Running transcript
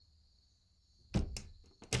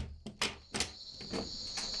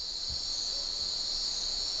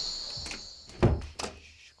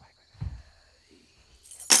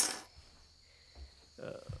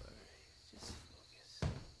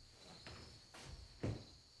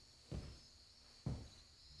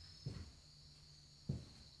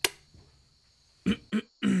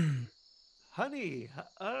honey.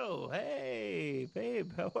 Oh, hey,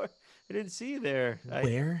 babe. I didn't see you there.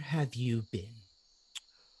 Where have you been?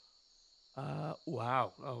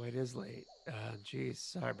 Wow. Oh, it is late. Geez,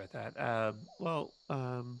 sorry about that.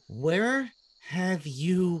 Where have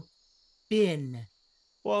you been?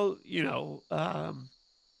 Well, the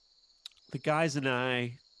guys and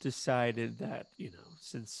I decided that,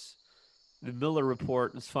 since the Miller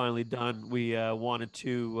report is finally done, we wanted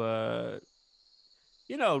to,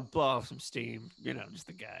 blow off some steam, just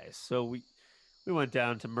the guys. So we went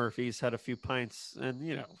down to Murphy's, had a few pints,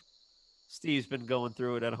 and, Steve's been going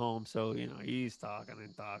through it at home. So, he's talking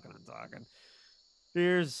and talking and talking.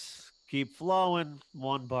 Beers keep flowing.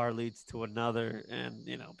 One bar leads to another. And,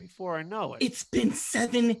 before I know it. It's been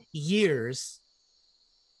 7 years.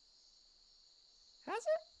 Has it?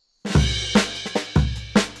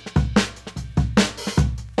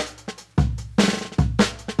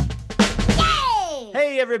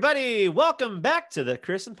 Hey, everybody. Welcome back to the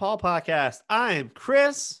Chris and Paul podcast. I'm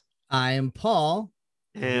Chris. I am Paul.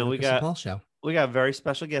 And we got Paul show. We got a very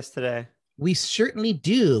special guest today. We certainly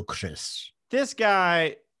do, Chris. This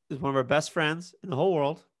guy is one of our best friends in the whole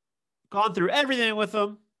world. Gone through everything with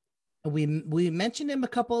him. We mentioned him a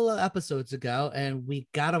couple of episodes ago, and we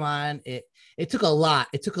got him on. It took a lot.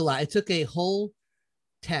 It took a whole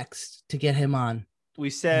text to get him on. We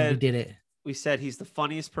said we did it. We said he's the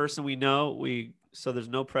funniest person we know. So there's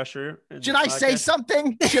no pressure. Should I say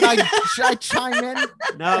something? Should I chime in?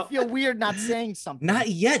 No. I feel weird not saying something. Not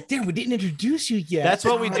yet. Damn, we didn't introduce you yet. That's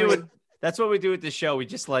what we do. That's what we do with the show. We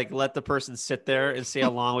just let the person sit there and see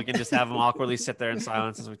how long we can just have them awkwardly sit there in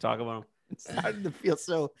silence as we talk about them. It's starting to feel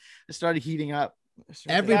so. I started heating up.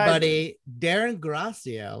 Everybody, Darin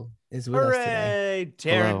Guerrasio is with us today.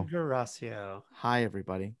 Darin Guerrasio. Hi,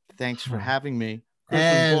 everybody. Thanks for having me.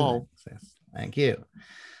 Thank you.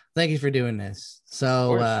 Thank you for doing this.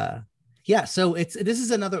 So, so this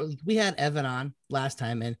is another. We had Evan on last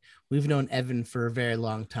time, and we've known Evan for a very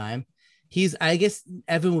long time. I guess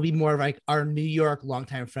Evan will be more of like our New York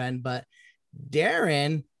longtime friend, but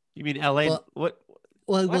Darin. You mean LA?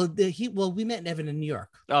 We met Evan in New York.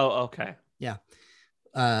 Oh, okay. Yeah.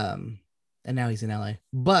 And now he's in LA.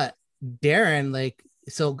 But Darin,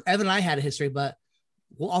 so Evan and I had a history, but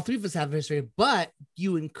all three of us have a history, but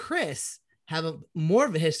you and Chris have more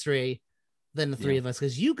of a history than the three of us,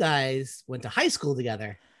 because you guys went to high school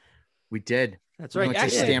together. We did. That's right. We went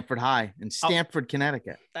to Stanford High in Stamford,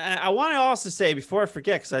 Connecticut. I want to also say, before I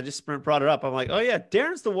forget, because I just brought it up, I'm like, oh yeah,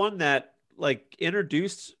 Darin's the one that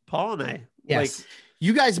introduced Paul and I. Yes.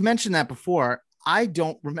 You guys mentioned that before. I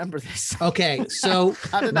don't remember this. Okay, so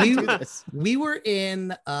how did I do this? We were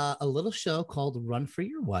in a little show called Run for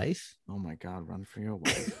Your Wife. Oh my God, Run for Your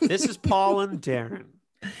Wife. This is Paul and Darin.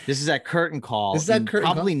 This is at Curtain Call. This is at Curtain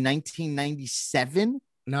probably Call? 1997.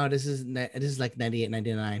 No, this is like 98,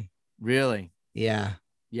 99. Really? Yeah.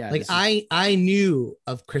 Yeah. I knew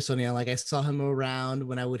of Chris O'Neill. I saw him around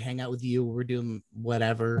when I would hang out with you. We were doing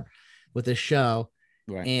whatever with the show.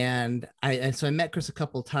 Right. And so I met Chris a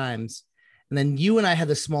couple of times, and then you and I had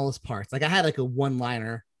the smallest parts. I had a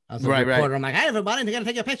one-liner. I was a reporter. I'm like, hey, everybody, I got to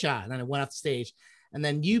take a picture. And then I went off the stage, and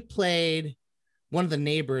then you played one of the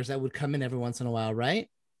neighbors that would come in every once in a while, right?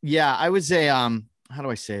 Yeah, I was a how do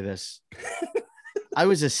I say this? I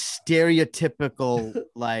was a stereotypical,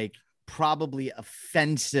 probably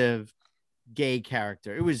offensive gay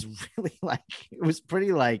character. It was really it was pretty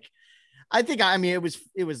it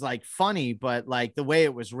was funny, but the way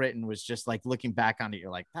it was written was just looking back on it,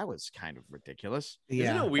 you're like, that was kind of ridiculous.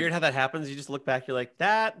 Yeah. Isn't it weird how that happens? You just look back, you're like,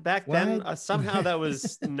 that back then somehow that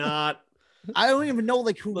was not. I don't even know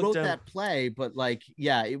who wrote that play, but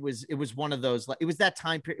it was one of those, it was that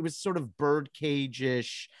time period. It was sort of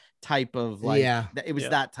birdcage-ish type of it was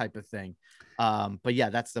that type of thing. But yeah,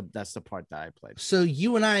 that's the part that I played. So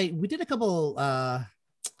you and I, we did a couple,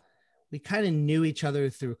 we kind of knew each other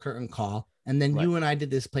through Curtain Call. And then you and I did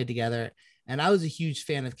this play together, and I was a huge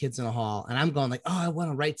fan of Kids in the Hall, and I'm going I want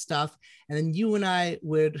to write stuff. And then you and I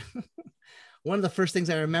would, one of the first things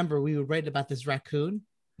I remember, we would write about this raccoon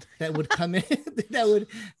that would come in,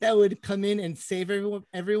 that would come in and save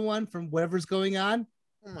everyone from whatever's going on.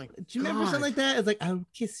 Oh my God. Do you remember something like that? It's I would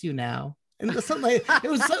kiss you now. And it was something it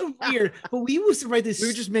was so weird, but we used to write this. We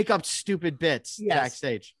would just make up stupid bits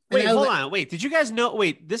backstage. Wait, hold on. Wait, did you guys know?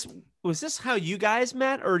 Wait, was this how you guys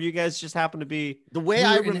met, or you guys just happened to be? The way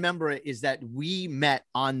I remember it is that we met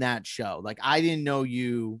on that show. I didn't know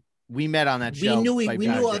you. We met on that show. We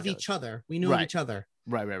knew of each other. We knew of each other.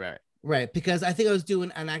 Right. Because I think I was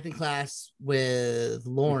doing an acting class with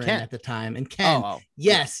Lauren at the time, and Ken. Oh.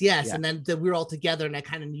 Yes. Yeah. And then we were all together, and I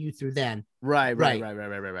kind of knew you through then. Right.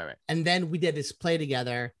 And then we did this play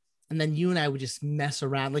together, and then you and I would just mess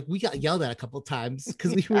around. Like we got yelled at a couple of times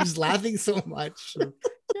because we were just laughing so much.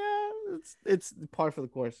 Yeah, it's par for the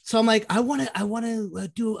course. So I'm like, I want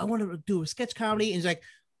to do a sketch comedy, and he's like,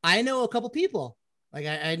 I know a couple people. Like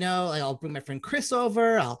I know, like I'll bring my friend Chris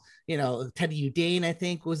over. I'll, Teddy Udane, I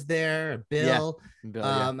think, was there. Bill. Yeah.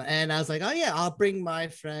 Bill, and I was like, oh yeah, I'll bring my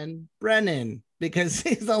friend Brennan because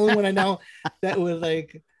he's the only one I know that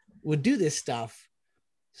would do this stuff.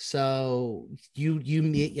 So you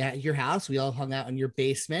meet at your house. We all hung out in your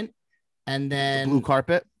basement, and then the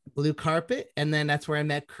blue carpet. And then that's where I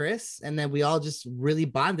met Chris, and then we all just really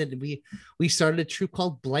bonded, and we started a troupe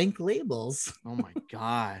called Blank Labels. Oh my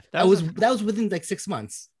god. that was within like 6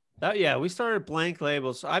 months. We started Blank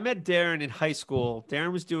Labels. I met Darin in high school.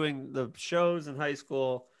 Darin was doing the shows in high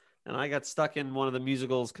school, and I got stuck in one of the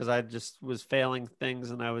musicals because I just was failing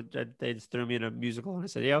things, and they just threw me in a musical, and I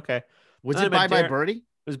said, yeah, okay. Was it Bye Bye Birdie?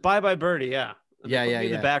 It was Bye Bye Birdie, yeah. And yeah.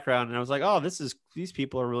 In the background, and I was like, oh, these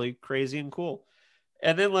people are really crazy and cool.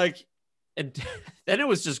 And then then it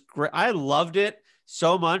was just great. I loved it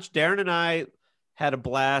so much. Darin and I had a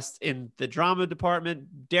blast in the drama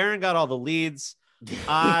department. Darin got all the leads.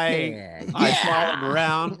 I followed him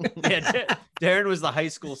around. Darin was the high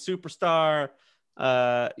school superstar.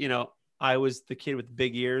 I was the kid with the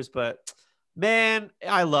big ears, but man,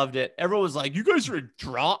 I loved it. Everyone was like, you guys are in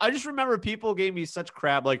drama. I just remember people gave me such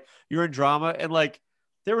crap. Like, you're in drama. And like,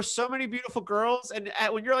 there were so many beautiful girls. And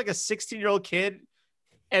when you're like a 16-year-old kid,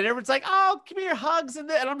 and everyone's like, oh, give me your hugs. And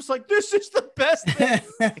I'm just like, this is the best thing.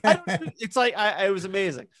 It's like, it was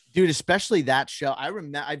amazing. Dude, especially that show.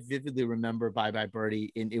 I vividly remember Bye Bye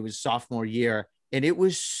Birdie, and it was sophomore year. And it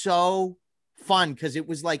was so fun because it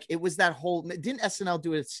was that whole, didn't SNL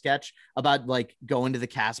do a sketch about like going to the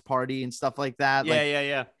cast party and stuff like that?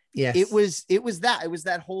 Yeah. Yes. It was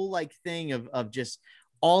that whole like thing of just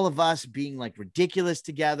all of us being like ridiculous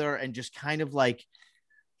together, and just kind of like,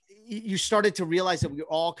 you started to realize that we were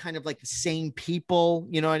all kind of like the same people,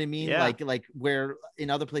 you know what I mean? Yeah. Like where in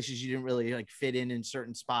other places you didn't really like fit in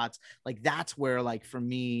certain spots. Like that's where, like, for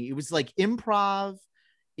me, it was like improv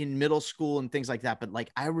in middle school and things like that. But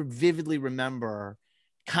like, I vividly remember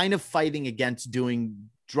kind of fighting against doing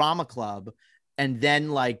drama club, and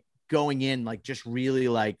then like going in, like just really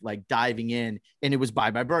like diving in, and it was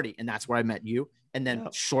Bye Bye Birdie. And that's where I met you. And then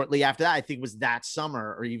shortly after that, I think it was that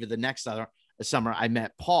summer or even the next summer, I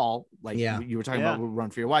met Paul, like you were talking about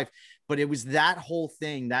Run for Your Wife. But it was that whole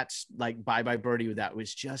thing, that's like Bye Bye Birdie, that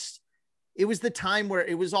was just, it was the time where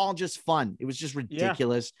it was all just fun. It was just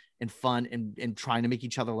ridiculous and fun, and trying to make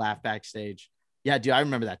each other laugh backstage. Yeah, dude, I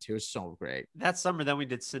remember that too. It was so great. That summer, then we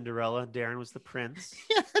did Cinderella. Darin was the prince.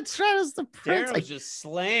 Yeah, that's right. It was the prince. Darin was just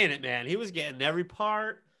slaying it, man. He was getting every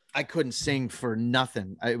part. I couldn't sing for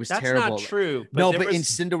nothing. It was terrible. That's not true. But in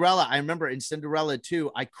Cinderella, I remember in Cinderella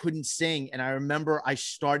too, I couldn't sing. And I remember I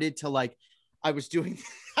started to like, I was doing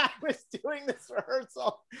this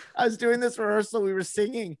rehearsal. We were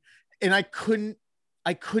singing, and I couldn't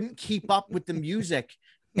keep up with the music.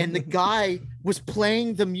 And the guy was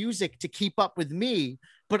playing the music to keep up with me,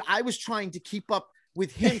 but I was trying to keep up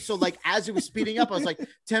with him. So like, as it was speeding up, I was like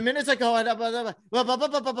 10 minutes ago, and I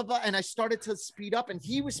started to speed up, and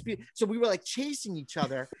he was speed. So we were like chasing each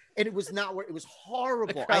other, and it was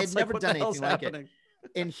horrible. I had never done anything like it.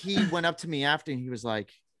 And he went up to me after, and he was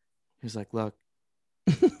like, look,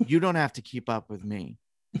 you don't have to keep up with me.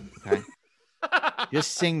 Okay.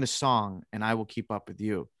 Just sing the song and I will keep up with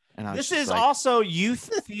you. And this is like, also youth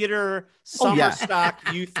theater, summer stock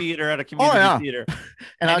youth theater at a community theater.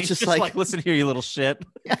 And I was just like, listen here, you little shit.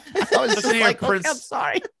 Yeah, I was just like, Prince. I'm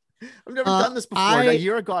sorry. I've never done this before. A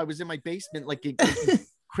year ago, I was in my basement, like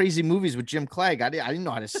crazy movies with Jim Clegg. I didn't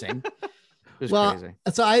know how to sing. It was crazy.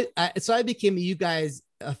 So I became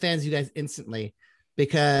fans of you guys instantly,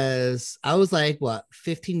 because I was like,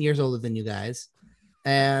 15 years older than you guys.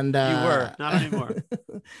 And you were not anymore.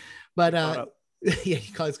 But yeah,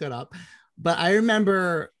 he always got up. But I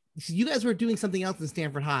remember you guys were doing something else in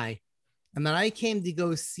Stanford High, and then I came to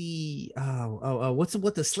go see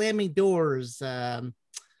what the slamming doors.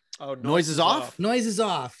 Noises Off. Noises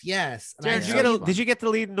Off. Yes. Jared, did you get the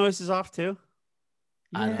lead in Noises Off too?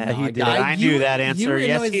 Yeah, he did. I knew that answer.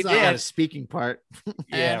 Yes, he did. A speaking part.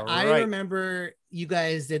 Yeah, right. I remember you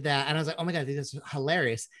guys did that, and I was like, oh my god, this is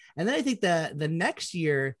hilarious. And then I think the next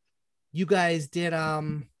year, you guys did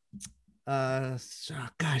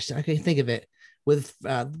gosh, I can't think of it, with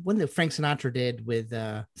one that Frank Sinatra did with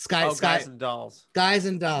Guys and Dolls. Guys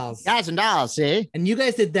and Dolls, see? And you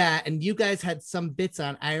guys did that, and you guys had some bits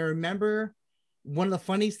on. I remember one of the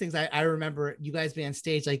funniest things I remember you guys being on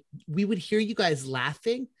stage, like we would hear you guys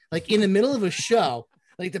laughing like in the middle of a show.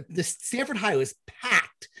 Like the Stanford High was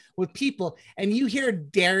packed with people, and you hear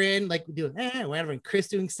Darin like doing whatever, and Chris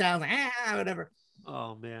doing sounds whatever.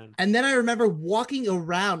 Oh man. And then I remember walking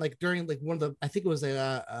around like during like one of the, I think it was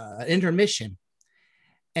a intermission,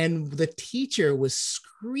 and the teacher was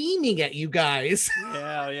screaming at you guys.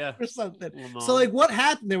 Yeah. or something. So like, what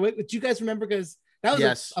happened there? What do you guys remember? Because that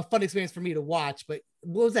was a fun experience for me to watch. But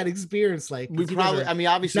what was that experience like? We probably, I mean,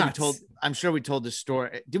 obviously I'm sure we told the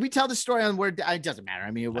story. Did we tell the story on where? It doesn't matter.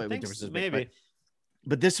 I mean, maybe.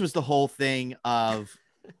 But this was the whole thing of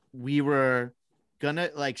we were gonna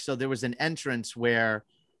like, so there was an entrance where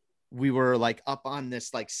we were like up on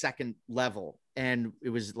this like second level, and it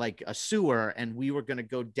was like a sewer, and we were going to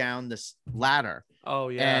go down this ladder. Oh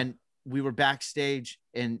yeah. And we were backstage,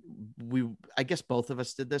 and I guess both of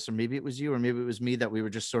us did this, or maybe it was you, or maybe it was me, that we were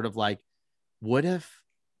just sort of like, what if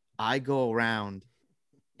I go around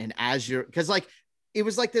and because like, it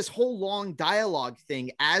was like this whole long dialogue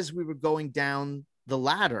thing as we were going down the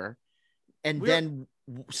ladder, and then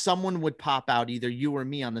someone would pop out, either you or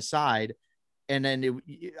me on the side. And then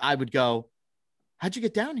I would go, how'd you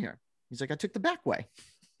get down here? He's like, I took the back way.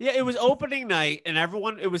 Yeah, it was opening night, and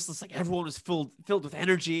everyone was filled with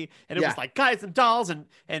energy, and it was like guys and dolls,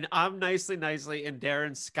 and I'm nicely, and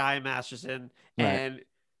Darin Sky Masterson, and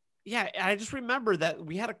I just remember that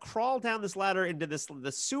we had to crawl down this ladder into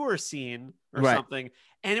the sewer scene or something,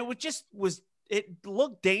 and it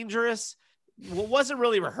looked dangerous. Well, wasn't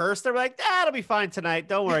really rehearsed. They were like, it'll be fine tonight.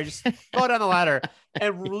 Don't worry. Just go down the ladder.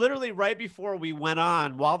 And literally right before we went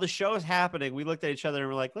on, while the show is happening, we looked at each other and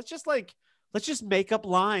we're like, let's just make up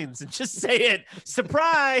lines and just say it.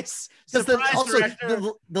 Surprise. Surprise.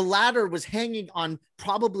 The ladder was hanging on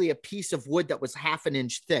probably a piece of wood that was half an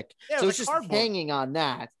inch thick. Yeah, so it's just cardboard. Hanging on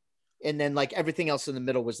that. And then like everything else in the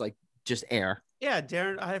middle was like just air. Yeah,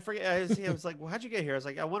 Darin, I forget. I was like, well, how'd you get here? I was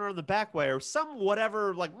like, I went around the back way or some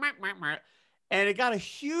whatever, like, and it got a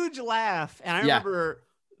huge laugh. And I remember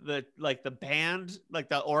the band, like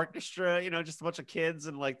the orchestra, just a bunch of kids,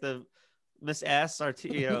 and like the Miss S,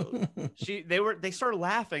 they started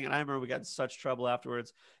laughing, and I remember we got in such trouble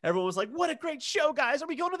afterwards. Everyone was like, "What a great show, guys! Are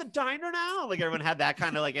we going to the diner now?" Like everyone had that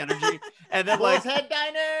kind of like energy, and then like head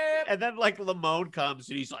diner, and then like Lamone comes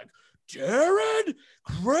and he's like, "Darin,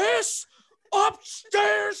 Chris,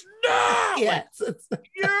 upstairs now!" Yeah, like,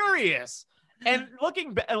 furious. And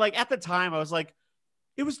looking back, like at the time, I was like,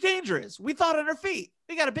 it was dangerous. We thought on our feet.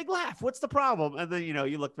 We got a big laugh. What's the problem? And then,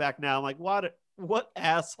 you look back now, I'm like, what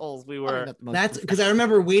assholes we were. That's because I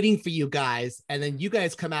remember waiting for you guys, and then you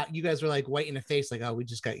guys come out. You guys were like white in the face, like, oh, we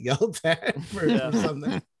just got yelled at for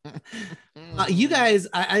something. You guys,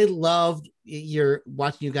 I loved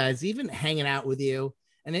watching you guys, even hanging out with you.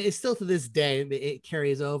 And it's still to this day, it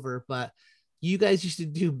carries over. But you guys used to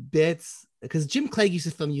do bits, because Jim Clegg used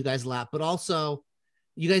to film you guys a lot, but also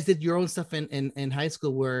you guys did your own stuff in high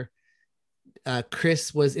school where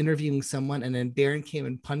Chris was interviewing someone, and then Darin came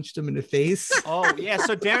and punched him in the face. Oh yeah.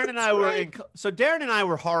 So Darin and I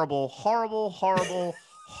were horrible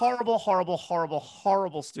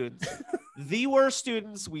students. The worst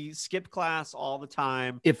students. We skipped class all the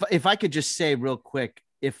time. If I could just say real quick,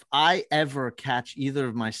 if I ever catch either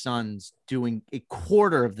of my sons doing a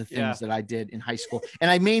quarter of the things that I did in high school, and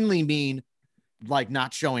I mainly mean like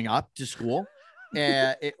not showing up to school,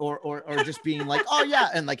 or just being like, oh yeah,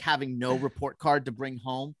 and like having no report card to bring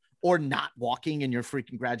home, or not walking in your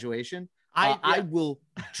freaking graduation, I will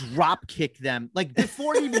drop kick them like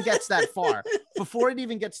before it even gets that far, before it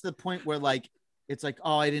even gets to the point where like it's like,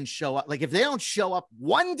 oh, I didn't show up. Like if they don't show up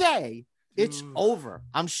one day, it's over.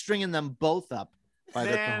 I'm stringing them both up by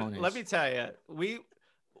their cojones. Let me tell you,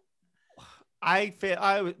 my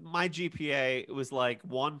GPA was like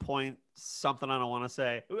 1 point something. I don't want to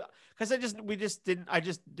say, because I just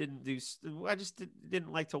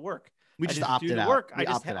didn't like to work. We just opted out. Work.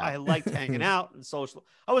 I liked hanging out and social.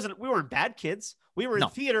 We weren't bad kids. We were in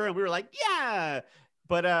theater, and we were like, yeah.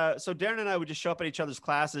 But so Darin and I would just show up at each other's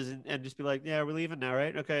classes and just be like, yeah, we're leaving now,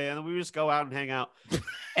 right? Okay. And then we would just go out and hang out.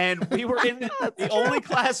 And we were in the only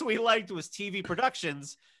class we liked was TV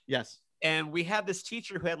productions. Yes. And we had this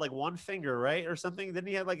teacher who had like one finger, right? Or something. Then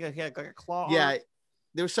he had like a claw. Yeah.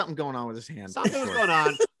 There was something going on with his hand. Something was going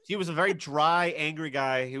on. He was a very dry, angry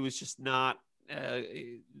guy who was just not,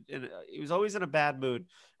 he was always in a bad mood.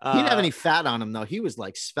 He didn't have any fat on him though. He was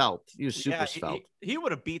like svelte. He was super svelte. He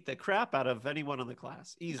would have beat the crap out of anyone in the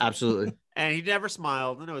class easily. Absolutely. And he never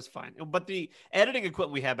smiled, and it was fine. But the editing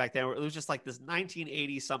equipment we had back then, it was just like this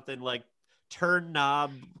 1980 something, like turn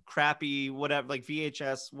knob, crappy, whatever, like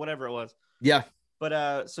VHS, whatever it was. Yeah.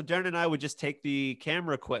 But so Darin and I would just take the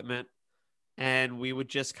camera equipment, and we would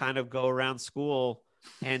just kind of go around school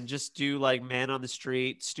and just do like man on the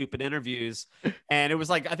street, stupid interviews. And it was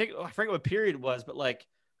like, I forget what period it was, but like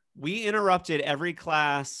we interrupted every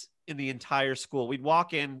class in the entire school. We'd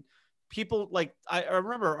walk in, people like, I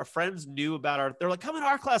remember our friends knew about they're like, come in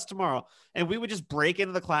our class tomorrow. And we would just break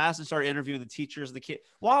into the class and start interviewing the teachers and the kids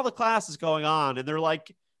while the class is going on. And they're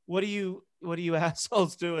like, what are you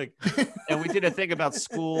assholes doing? And we did a thing about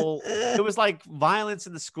school. It was like violence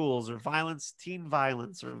in the schools or teen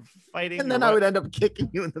violence or fighting. And then I would end up kicking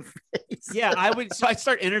you in the face. Yeah, So I'd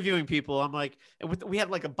start interviewing people. I'm like, we had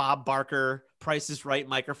like a Bob Barker Price is Right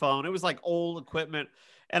microphone. It was like old equipment.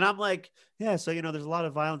 And I'm like, yeah, so, there's a lot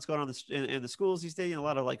of violence going on in the schools these days, a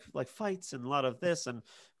lot of like fights and a lot of this, and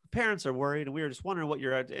parents are worried. And we were just wondering what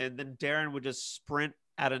you're at. And then Darin would just sprint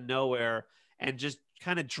out of nowhere and just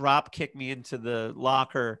kind of drop kick me into the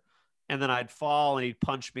locker. And then I'd fall and he'd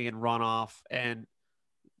punch me and run off. And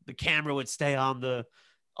the camera would stay on the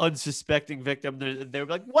unsuspecting victim. They were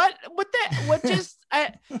like, what just,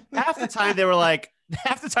 half the time they were like,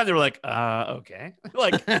 okay.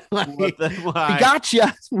 Like, we got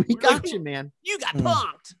you, man. You got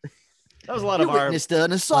punked. That was a lot you of witnessed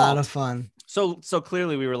an assault. A lot of fun. So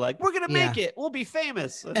clearly we were like, we're going to make it. We'll be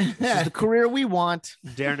famous. This is the career we want.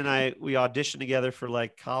 Darin and we auditioned together for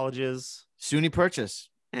like colleges. SUNY Purchase.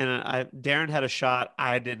 And Darin had a shot.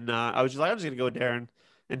 I did not. I was just like, I'm just going to go with Darin.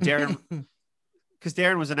 And Darin, because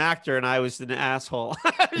Darin was an actor and I was an asshole.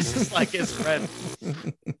 I was just like his friend.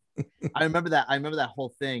 I remember that whole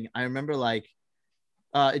thing. I remember like,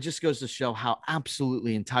 it just goes to show how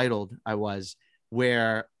absolutely entitled I was,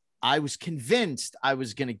 where I was convinced I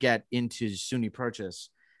was going to get into SUNY Purchase.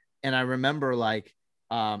 And I remember like,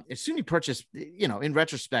 SUNY Purchase, in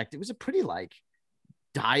retrospect, it was a pretty like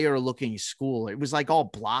dire looking school. It was like all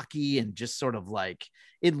blocky and just sort of like,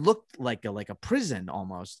 it looked like a prison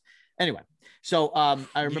almost. Anyway. So,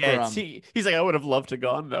 I remember, he's like, I would have loved to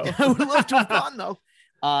gone though. I would love to have gone though.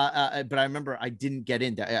 But I remember I didn't get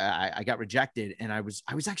in. I got rejected, and I was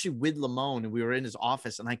actually with Lamone, and we were in his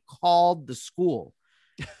office, and I called the school,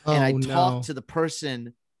 and I talked to the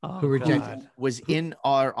person who rejected was in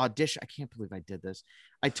our audition. I can't believe I did this.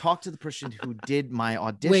 I talked to the person who did my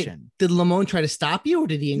audition. Wait, did Lamone try to stop you, or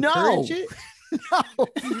did he encourage it? No,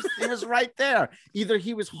 he was right there. Either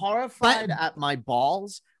he was horrified at my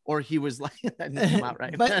balls, or he was like, that didn't come out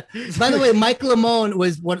right. But by the way, Mike Lamone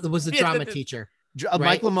was the drama teacher.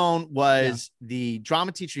 Mike Lamone was the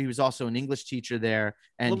drama teacher. He was also an English teacher there,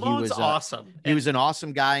 and Lamone's he was awesome. He was an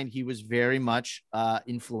awesome guy, and he was very much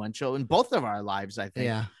influential in both of our lives, I think.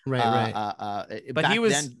 Yeah, right. But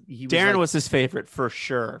Darin was his favorite for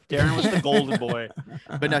sure. Darin was the golden boy.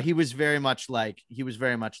 But no, he was very much like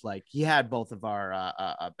he had both of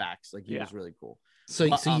our backs. Like he was really cool. So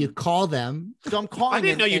you call them. So I'm calling. I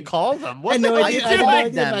didn't know you called them. What I know I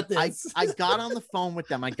got on the phone with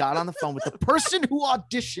them. I got on the phone with the person who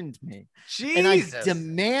auditioned me. Jesus. And I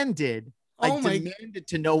demanded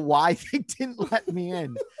to know why they didn't let me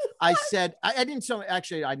in. I said, I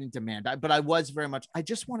didn't demand, but I was very much, I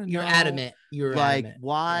just want to know. You're adamant. You're like, adamant.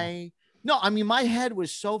 why? Yeah. No, I mean, my head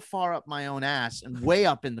was so far up my own ass and way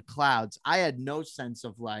up in the clouds. I had no sense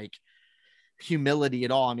of like humility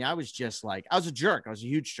at all. I mean, I was just like, I was a jerk. I was a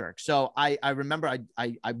huge jerk. So I remember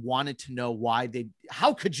I wanted to know why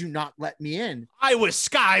how could you not let me in? I was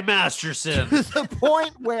Sky Masterson. To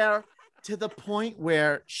the point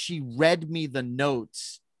where she read me the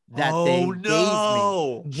notes that they gave me.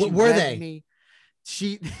 What were they?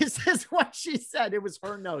 This is what she said. It was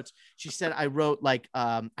her notes. She said, I wrote like,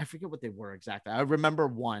 I forget what they were exactly. I remember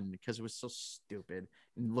one because it was so stupid.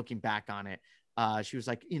 And looking back on it, she was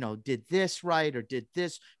like, did this right, or did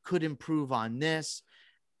this, could improve on this.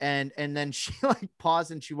 And then she like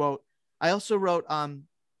paused and she wrote, I also wrote,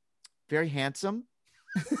 very handsome.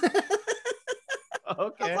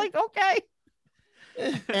 Okay. I was like, okay.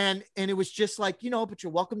 and it was just like, but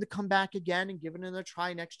you're welcome to come back again and give it another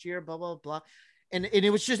try next year, blah, blah, blah. And it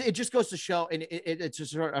just goes to show, and it's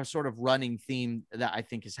a sort of running theme that I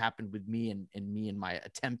think has happened with me and my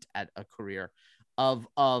attempt at a career of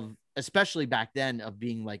especially back then, of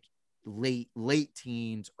being like late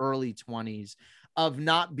teens, early 20s, of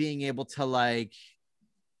not being able to like,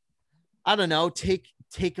 I don't know, take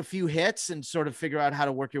a few hits and sort of figure out how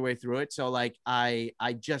to work your way through it. So like, I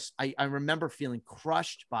remember feeling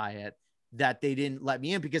crushed by it that they didn't let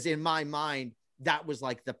me in, because in my mind, that was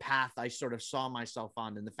like the path I sort of saw myself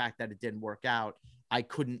on. And the fact that it didn't work out, I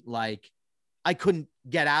couldn't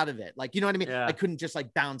get out of it. Like, you know what I mean? Yeah. I couldn't just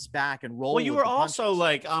like bounce back and roll. Well, you were also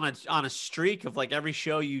like on a streak of like every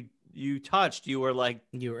show you you touched, you were like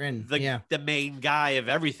you were in the main guy of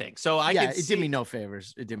everything. So it did me no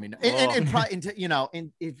favors. It did me no,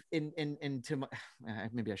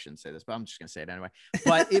 maybe I shouldn't say this, but I'm just gonna say it anyway.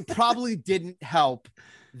 But it probably didn't help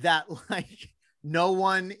that like no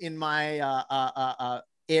one in my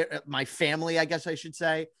my family, I guess I should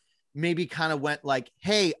say, maybe kind of went like,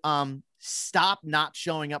 hey, stop not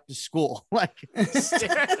showing up to school. Like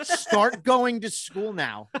start going to school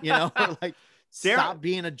now, or like stop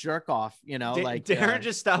being a jerk off, like Darin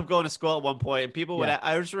just stopped going to school at one point, and people would,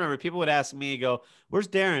 I just remember people would ask me, go, where's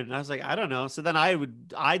Darin? And I was like, I don't know. So then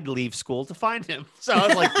I'd leave school to find him. So I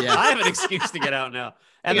was like, I have an excuse to get out now.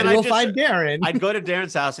 And then we'll find Darin. I'd go to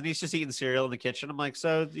Darin's house and he's just eating cereal in the kitchen. I'm like,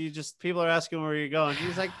 so people are asking where you're going.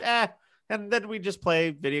 He's like, and then we just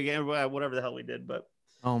play video game, whatever the hell we did. But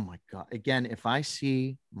oh my God. Again, if I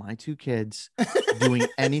see my two kids doing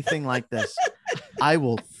anything like this, I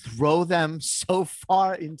will throw them so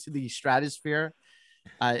far into the stratosphere.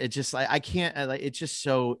 It just like, I can't, it's just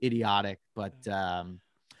so idiotic, but,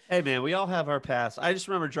 hey man, we all have our past. I just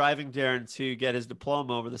remember driving Darin to get his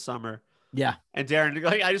diploma over the summer. Yeah. And Darin,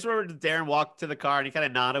 like, I just remember Darin walked to the car and he kind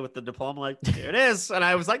of nodded with the diploma, like, there it is. And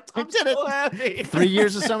I was like, I'm so happy. 3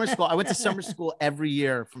 years of summer school. I went to summer school every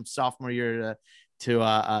year from sophomore year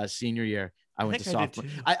to senior year. I went to sophomore.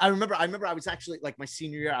 I remember I was actually like my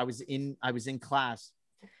senior year. I was in class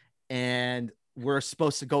and we're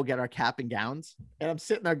supposed to go get our cap and gowns. And I'm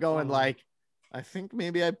sitting there going like, I think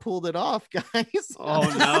maybe I pulled it off, guys. Oh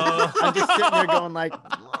no. I'm just sitting there going like,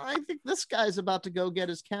 I think this guy's about to go get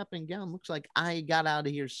his cap and gown. Looks like I got out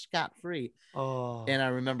of here scot-free. Oh. And I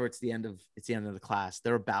remember it's the end of the class.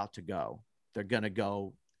 They're about to go. They're gonna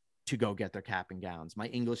go get their cap and gowns. My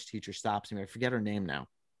English teacher stops me. I forget her name now,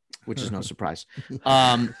 which is no surprise.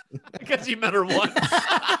 Because you met her once.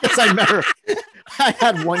 Yes, I met her. I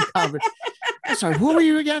had one conversation. Sorry, who were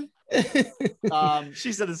you again?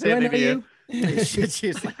 She said the same thing to you.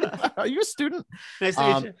 She's like, are you a student? Nice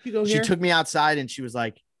to meet you. You go she here? took me outside and she was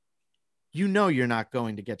like, you're not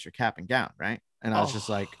going to get your cap and gown, right? And I was just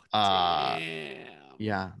like,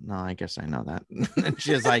 yeah, no, I guess I know that. And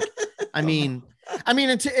she was like, I mean,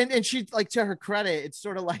 and she, like, to her credit, it's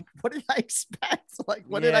sort of like, what did I expect? Like,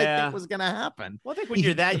 what did I think was going to happen? Well, I think when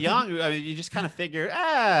you're that young, I mean, you just kind of figure,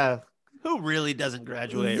 who really doesn't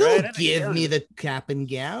graduate, They'll right? give me the cap and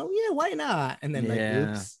gown. Yeah, why not? And then like,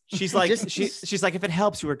 oops. She's like, she's like, if it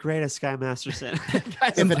helps, you were great at Sky Masterson.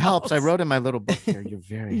 If it helps, I wrote in my little book here, you're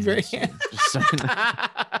very handsome.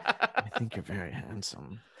 I think you're very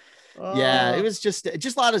handsome. Yeah, it was just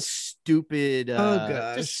a lot of stupid,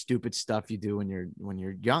 just stupid stuff you do when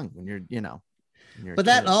you're young, when you're but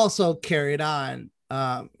that also carried on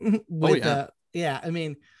with I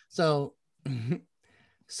mean, so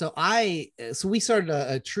we started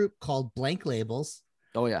a troupe called Blank Labels.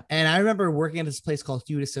 Oh yeah. And I remember working at this place called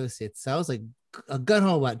Hewitt Associates. So I was like a gun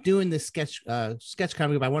ho about doing this sketch comedy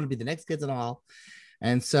group. I want to be the next kids in the hall.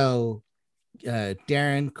 And so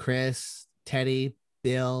Darin, Chris, Teddy,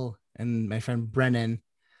 Bill, and my friend Brennan,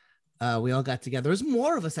 we all got together. There was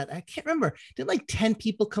more of us I can't remember. Did like 10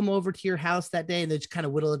 people come over to your house that day and they just kind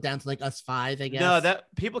of whittle it down to like us 5, I guess? No, that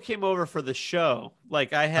people came over for the show.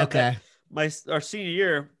 Like I had our senior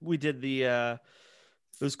year, we did the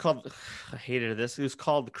it was called, I hated this. It was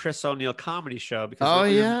called the Chris O'Neill Comedy Show because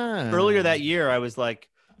earlier that year I was like,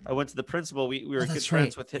 I went to the principal. We were good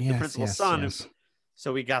friends with the principal's son. Yes.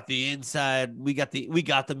 So we got the inside, we got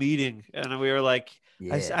the meeting, and we were like,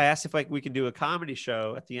 I asked if we can do a comedy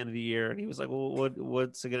show at the end of the year, and he was like, well,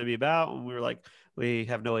 what's it going to be about? And we were like, we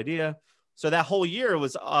have no idea. So that whole year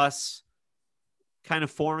was us kind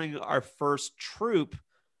of forming our first troupe,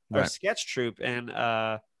 our sketch troupe. And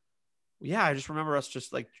I just remember us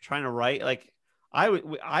just like trying to write. Like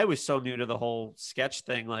I was so new to the whole sketch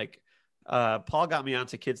thing. Like Paul got me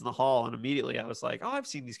onto Kids in the Hall, and immediately I was like, oh, I've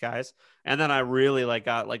seen these guys. And then I really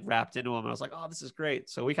got wrapped into them. And I was like, oh, this is great.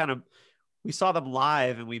 So we saw them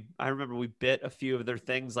live, and I remember we bit a few of their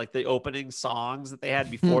things, like the opening songs that they had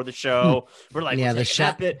before the show. We're like, the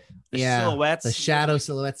silhouettes, the shadow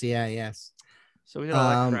silhouettes. Yeah. Yes. So we did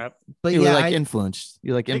all that crap. But you were influenced.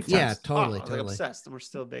 You influenced. Yeah, totally. Like obsessed, and we're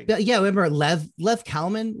still big. But yeah, remember Lev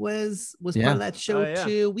Kalman was part of that show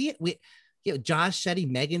too. We Josh Shetty,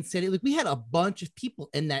 Megan City, like we had a bunch of people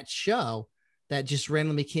in that show that just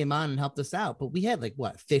randomly came on and helped us out. But we had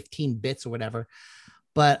 15 bits or whatever.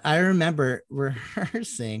 But I remember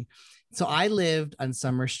rehearsing. So I lived on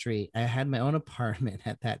Summer Street. I had my own apartment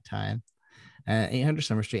at that time. 800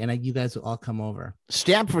 Summer Street, and you guys would all come over.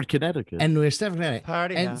 Stamford, Connecticut. And we're Stamford, Connecticut.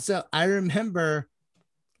 Party. And so I remember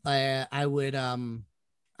I would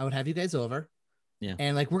have you guys over. Yeah.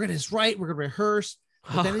 And we're gonna rehearse.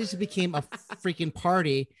 But then it just became a freaking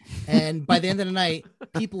party. And by the end of the night,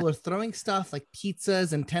 people were throwing stuff like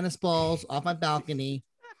pizzas and tennis balls off my balcony.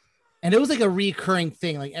 And it was like a recurring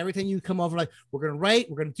thing. Like every time you come over, like, we're going to write,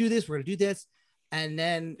 we're going to do this, we're going to do this. And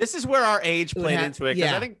then this is where our age played into it.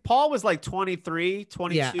 Yeah. I think Paul was like 23,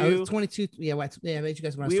 22. Yeah, I was 22. Yeah, you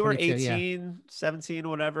guys were. We were 18, 17,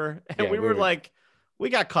 whatever. And we were like, we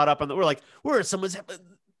got caught up on we're like, we're someone's,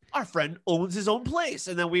 our friend owns his own place.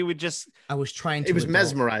 And then we would just, I was trying to. It was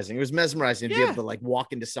mesmerizing. It was mesmerizing to be able to like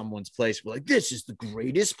walk into someone's place. We're like, this is the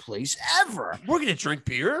greatest place ever. We're going to drink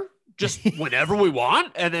beer just whenever we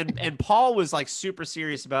want. And Paul was like super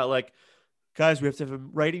serious about like, guys, we have to have a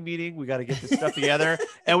writing meeting. We got to get this stuff together.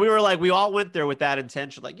 And we were like, we all went there with that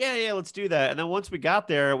intention. Like, yeah, let's do that. And then once we got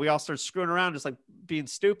there, we all started screwing around, just like being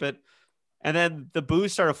stupid. And then the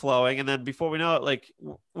booze started flowing. And then before we know it, like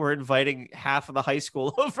we're inviting half of the high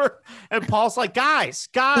school over. And Paul's like, guys,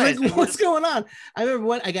 like, what's going on? I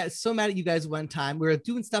remember I got so mad at you guys one time. We were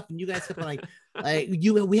doing stuff and you guys kept like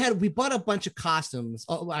we bought a bunch of costumes.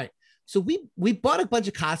 Oh, all right. So we bought a bunch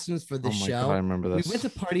of costumes for the show. God, I remember this. We went to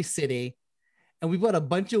Party City. And we bought a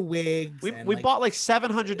bunch of wigs. We bought like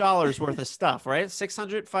 $700 worth of stuff, right?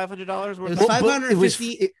 $600, $500 worth. It was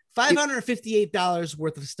 $558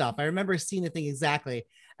 worth of stuff. I remember seeing the thing exactly.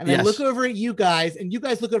 And I look over at you guys, and you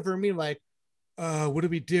guys look over at me like, what do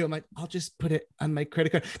we do? I'm like, I'll just put it on my credit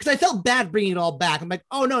card because I felt bad bringing it all back. I'm like,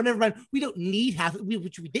 oh no, never mind. We don't need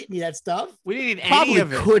which we didn't need that stuff. We didn't need any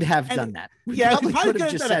of it. Could have done that. We probably could have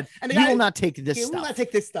just said, and we will not take this stuff. We will not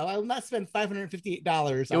take this stuff. I will not spend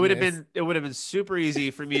 $558. It would have been super easy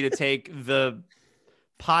for me to take the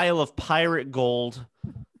pile of pirate gold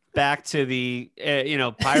back to the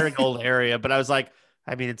pirate gold area, but I was like,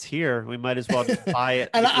 I mean, it's here. We might as well just buy it.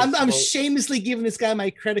 And I'm shamelessly giving this guy my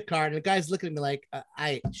credit card, and the guy's looking at me like,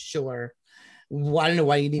 sure. Well, I don't know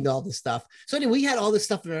why you need all this stuff. So anyway, we had all this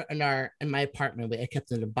stuff in my apartment. I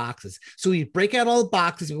kept it in the boxes. So we break out all the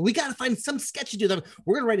boxes. We got to find some sketch to do.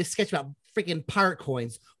 We're gonna write a sketch about freaking pirate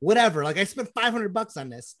coins, whatever. Like I spent $500 on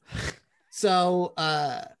this. So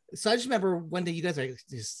I just remember one day you guys are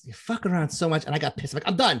just fucking around so much, and I got pissed. I'm like,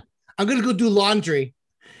 I'm done. I'm gonna go do laundry.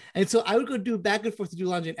 And so I would go do back and forth to do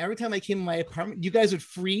laundry. And every time I came in my apartment, you guys would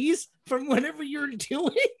freeze from whatever you're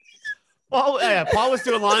doing. Well, yeah, Paul was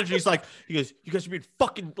doing laundry. He's like, you guys are being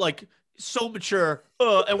fucking like so mature.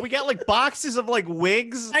 And we got like boxes of like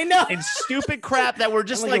wigs. I know. And stupid crap that we're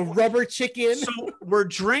just like a rubber chicken. So we're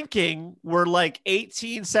drinking. We're like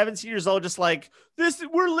 18, 17 years old, just like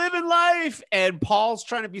we're living life. And Paul's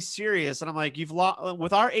trying to be serious. And I'm like, you've lost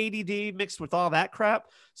with our ADD mixed with all that crap.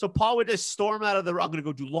 So Paul would just storm out of I'm going to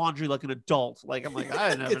go do laundry like an adult. Like, I'm like,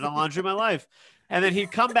 I've never done laundry in my life. And then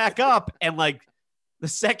he'd come back up and like, the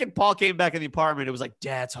second Paul came back in the apartment, it was like,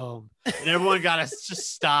 Dad's home. And everyone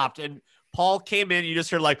just stopped. And Paul came in, you just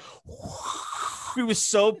heard like, he was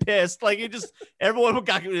so pissed. Like everyone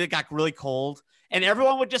got really cold. And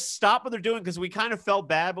everyone would just stop what they're doing because we kind of felt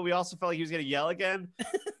bad, but we also felt like he was going to yell again.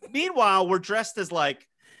 Meanwhile, we're dressed as like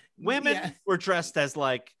women. Yeah. We're dressed as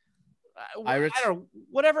like, Irish. I don't know,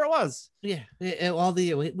 whatever it was. Yeah.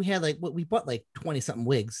 We had like, we bought like 20 something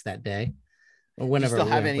wigs that day. Or whenever. Do you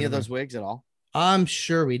still have any of those wigs at all? I'm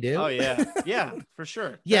sure we do. Oh yeah, for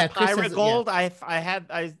sure. Yeah, pirate gold. Yeah.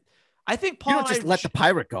 I think Paul. You don't just let the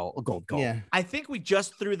pirate gold go. Yeah, I think we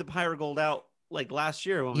just threw the pirate gold out like last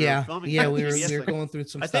year when we were filming. Yeah, we were going through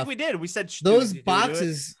some stuff. I think we did. We said those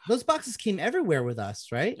boxes came everywhere with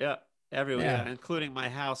us, right? Yeah, everywhere, yeah. Including my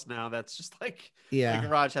house now. That's just like my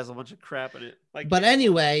garage has a bunch of crap in it. Like, but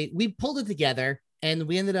anyway, we pulled it together and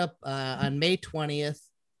we ended up on May 20th.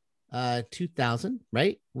 2000,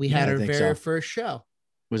 right? We had our very first show.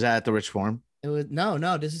 Was that at the Rich Forum? It was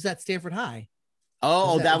no. This is at Stanford High.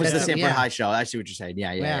 Oh, that was the Stanford High show. I see what you're saying.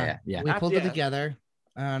 Yeah. We pulled it together,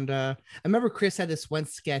 and I remember Chris had this one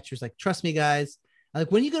sketch. He was like, "Trust me, guys." I'm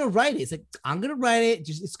like, when are you gonna write it? He's like, "I'm gonna write it.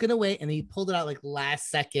 It's gonna wait." And he pulled it out like last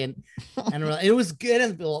second, and it was good.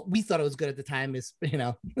 And we thought it was good at the time.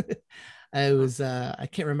 It was I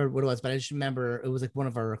can't remember what it was, but I just remember it was like one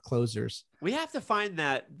of our closers. We have to find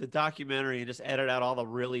the documentary and just edit out all the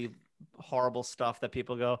really horrible stuff that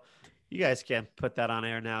people go, you guys can't put that on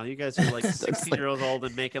air now. You guys are like 16-year-olds old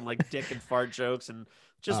and making like dick and fart jokes and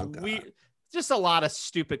just a lot of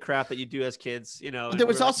stupid crap that you do as kids, you know. There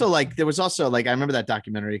was also like I remember that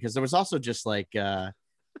documentary because there was also just like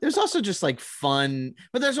fun,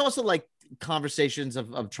 but there's also like conversations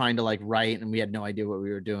of trying to like write, and we had no idea what we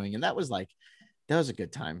were doing, and that was a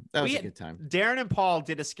good time. Darin and Paul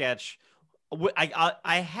did a sketch.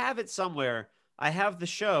 I have it somewhere. I have the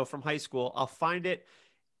show from high school. I'll find it.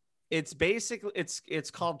 It's basically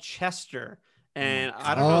it's called Chester, And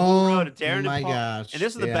I don't know who wrote it. Darin my and Paul. Gosh. And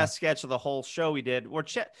this is the best sketch of the whole show we did. Where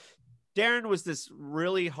Darin was this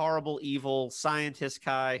really horrible, evil scientist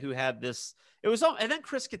guy who had this. It was all, and then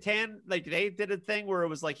Chris Kattan, like they did a thing where it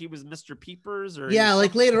was like he was Mr. Peepers, or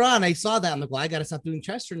like later on, I saw that. I'm like, well, I got to stop doing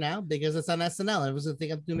Chester now because it's on SNL. It was the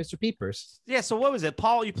thing I'm doing Mr. Peepers. Yeah. So what was it,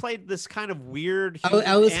 Paul? You played this kind of weird.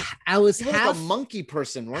 I was half a monkey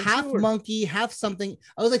person, weren't half you? Monkey, half something.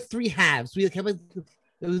 I was like three halves. We it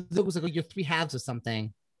was like you're three halves of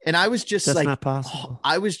something. And I was just That's like, not possible.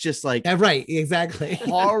 I was just like, yeah, right, exactly.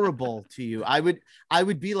 horrible to you. I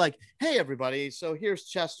would be like, hey everybody, so here's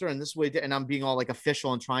Chester, and this way, and I'm being all like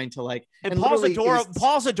official and trying to like. And Paul's adorable.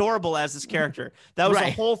 Paul's adorable as this character. That was the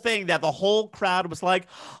whole thing. That the whole crowd was like,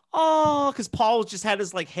 oh, because Paul just had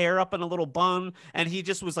his like hair up in a little bun, and he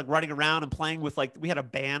just was like running around and playing with like we had a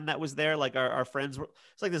band that was there, like our friends were.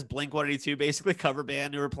 It's like this Blink-182 basically cover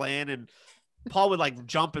band who were playing and. Paul would like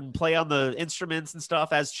jump and play on the instruments and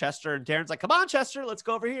stuff as Chester, and Darin's like, "Come on, Chester, let's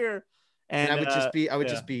go over here." And I would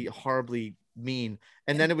just be horribly mean.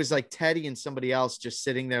 And then it was like Teddy and somebody else just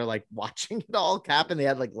sitting there like watching it all happen. They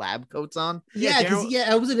had like lab coats on. Yeah, because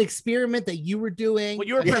it was an experiment that you were doing. Well,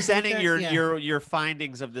 you were presenting your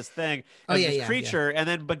findings of this thing, this creature, and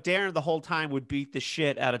then but Darin the whole time would beat the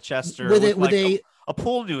shit out of Chester with a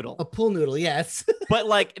pool noodle. A pool noodle, yes. But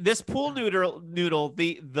like this pool noodle,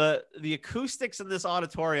 the acoustics in this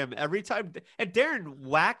auditorium every time, and Darin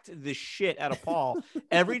whacked the shit out of Paul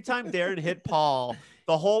every time Darin hit Paul.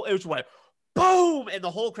 It was like boom, and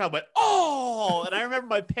the whole crowd went oh. And I remember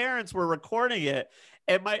my parents were recording it,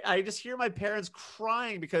 and I just hear my parents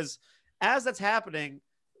crying because as that's happening,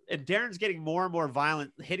 and Darin's getting more and more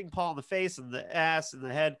violent, hitting Paul in the face and the ass and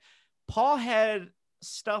the head. Paul had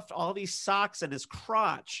stuffed all these socks in his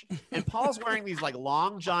crotch, and Paul's wearing these like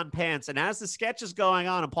long john pants, and as the sketch is going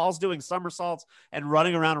on and Paul's doing somersaults and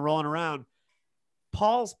running around and rolling around,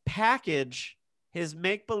 Paul's package, his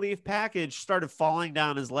make-believe package, started falling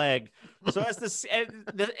down his leg. So as this and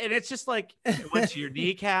it's just like it went to your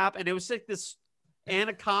kneecap, and it was like this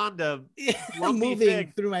anaconda moving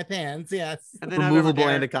thing through my pants. Yes, and then removable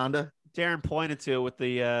anaconda. Darin pointed to it with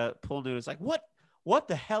the pool noodle. It's like, what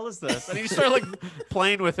the hell is this? And he started like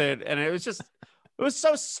playing with it, and it was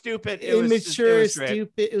so stupid. Immature,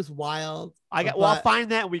 stupid. It was wild. I'll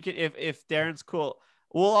find that. We can if Darin's cool,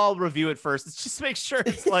 we'll all review it first. Let's just make sure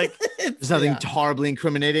it's like there's nothing horribly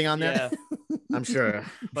incriminating on there. Yeah. I'm sure.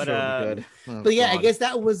 But good. But yeah, I guess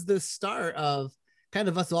that was the start of kind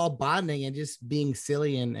of us all bonding and just being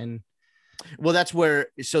silly and well, that's where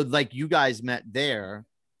like you guys met there.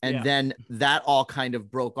 And then that all kind of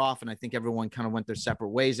broke off, and I think everyone kind of went their separate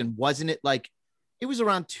ways. And wasn't it like it was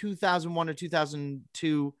around 2001 or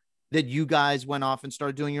 2002 that you guys went off and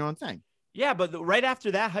started doing your own thing? Yeah, but right after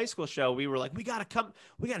that high school show, we were like, we got to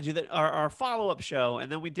do our follow-up show,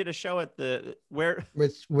 and then we did a show at the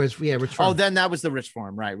Rich Oh, then that was the Rich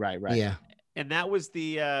Farm, right? Yeah, and that was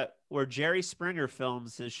the where Jerry Springer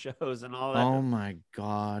films his shows and all that. Oh my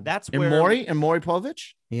God, that's and where Maury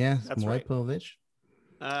Povich. Yeah, that's Maury right. Povich.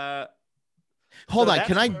 Hold on,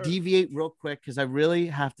 can I deviate real quick because I really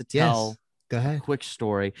have to tell Go ahead. a quick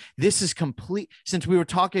story. This is complete. Since we were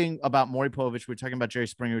talking about Maury Povich, we were talking about Jerry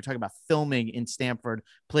Springer, we were talking about filming in Stamford,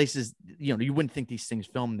 places you wouldn't think these things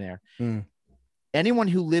filmed there. Anyone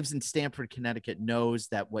who lives in Stamford, Connecticut knows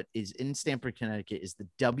that what is in Stamford, Connecticut is the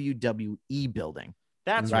WWE building.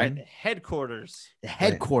 That's right. The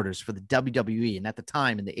headquarters for the WWE, and at the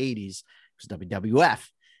time in the 80s it was WWF.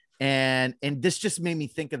 And this just made me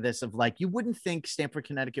think of this, of like, you wouldn't think Stamford,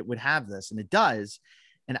 Connecticut would have this, and it does.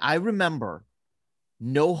 And I remember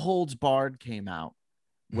No Holds Barred came out,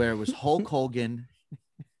 where it was Hulk Hogan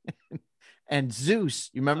and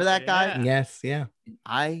Zeus. You remember that guy? Yes, yeah.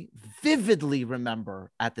 I vividly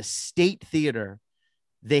remember at the State Theater,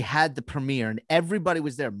 they had the premiere, and everybody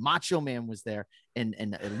was there. Macho Man was there, and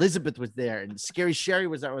Elizabeth was there, and Scary Sherry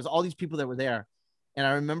was there. It was all these people that were there. And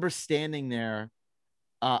I remember standing there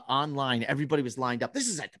online. Everybody was lined up. This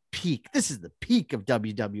is at the peak. This is the peak of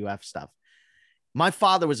WWF stuff. My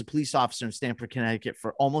father was a police officer in Stamford, Connecticut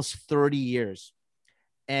for almost 30 years.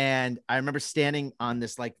 And I remember standing on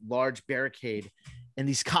this like large barricade, and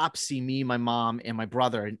these cops see me, my mom, and my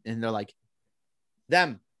brother, and they're like,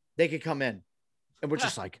 they could come in. And we're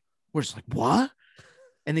just like, what?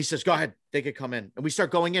 And he says, go ahead, they could come in. And we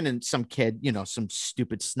start going in, and some kid, some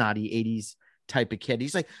stupid snotty 80s type of kid,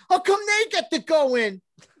 he's like, how come they get to go in?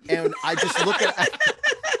 And I just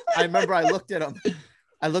I remember I looked at him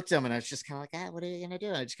and I was just kind of like, what are you gonna do?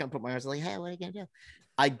 And I just kind of put my arms like, hey, what are you gonna do?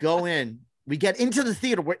 I go in, we get into the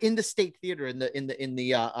theater, we're in the State Theater in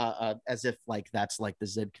the as if like that's like the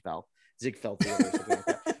Ziegfeld Theater or something like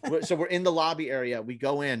that. So we're in the lobby area. We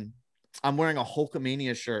go in. I'm wearing a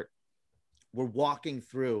Hulkamania shirt. We're walking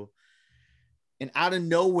through, and out of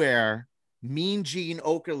nowhere, Mean Gene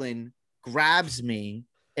Okerlund grabs me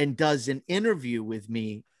and does an interview with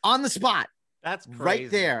me on the spot. That's crazy.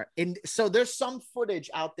 Right there. And so there's some footage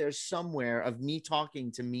out there somewhere of me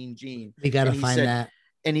talking to Mean Gene. We got to find that.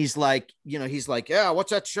 And he's like, yeah,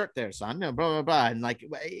 what's that shirt there, son? Blah, blah, blah. And like,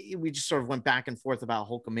 we just sort of went back and forth about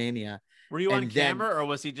Hulkamania. Were you on camera or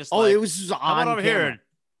was he just it was on over here.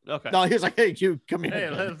 Okay. No, he was like, hey, you come here. Hey,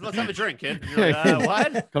 let's have a drink, kid. You're like,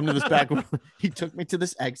 what? Come to this back. He took me to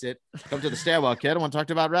this exit. Come to the stairwell, kid. I want to talk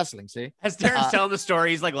to you about wrestling. See? As Darren's telling the story,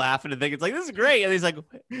 he's like laughing and thinking, it's like, this is great. And he's like,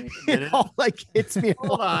 like hits me.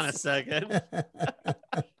 Hold on a second.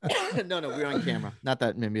 No, we were on camera. Not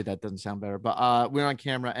that, maybe that doesn't sound better, but we were on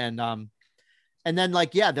camera and then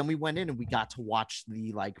then we went in and we got to watch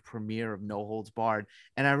the like premiere of No Holds Barred.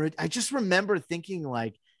 And I just remember thinking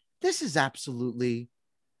like, this is absolutely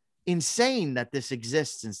insane that this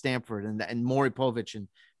exists in Stanford, and Maury Povich and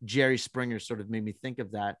Jerry Springer sort of made me think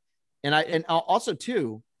of that. And also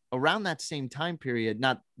too, around that same time period,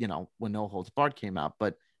 not, when No Holds Barred came out,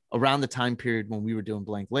 but around the time period when we were doing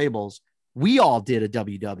Blank Labels, we all did a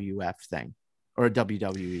WWF thing or a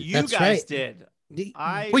WWE. You That's guys right. did.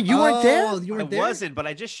 Wait, you weren't there? You weren't I wasn't, but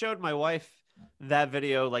I just showed my wife that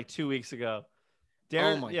video like 2 weeks ago.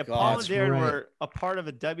 Darren, God. Paul and Darren were a part of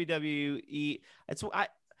a WWE.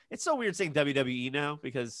 It's so weird saying WWE now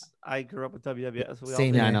because I grew up with WWF. So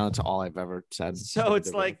Same. Yeah, I know. That's all I've ever said. So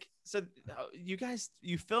it's like, you guys,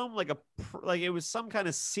 you filmed like it was some kind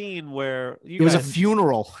of scene where it was a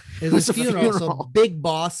funeral. It was a funeral. So Big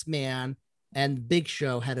Boss Man and Big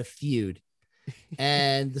Show had a feud,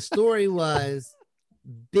 and the story was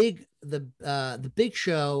the Big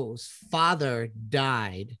Show's father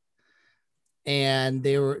died, and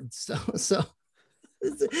they were so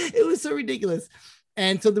it was so ridiculous.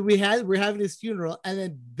 And so we're having this funeral, and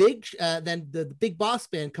then the Big Boss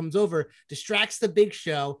Man comes over, distracts the Big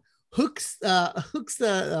Show, hooks the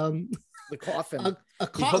coffin.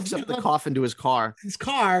 He hooks up the coffin to his car,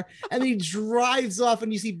 and he drives off,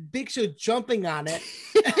 and you see Big Show jumping on it.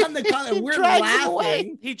 On the coffin, we're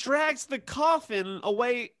laughing. He drags the coffin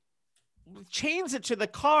away, chains it to the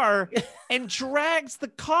car, and drags the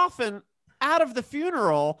coffin out of the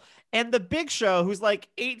funeral. And the Big Show, who's like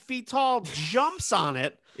 8 feet tall, jumps on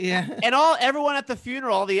it. Yeah. And everyone at the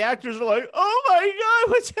funeral, the actors are like, "Oh my God,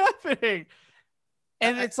 what's happening?"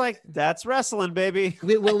 And it's like, that's wrestling, baby.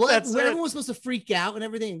 Everyone was supposed to freak out and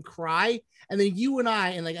everything and cry. And then you and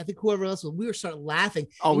I, and like, I think whoever else was, we were starting laughing.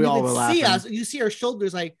 Oh, we all were laughing. You see our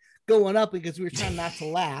shoulders like going up because we were trying not to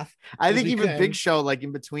laugh. I think even Big Show, like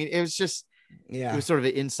in between, it was just, it was sort of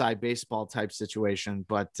an inside baseball type situation,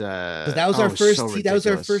 but that was our first. That was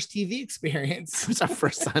our first TV experience. It was our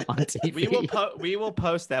first time on TV. We will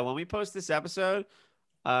post that when we post this episode.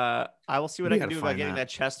 I will see what I can do about getting that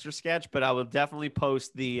Chester sketch, but I will definitely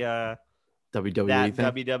post the WWE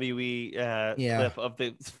clip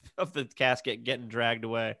of the casket getting dragged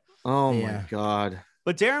away. Oh my God!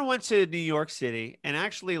 But Darren went to New York City, and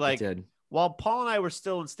actually, like, while Paul and I were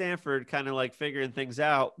still in Stanford, kind of like figuring things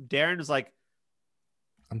out, Darren was like,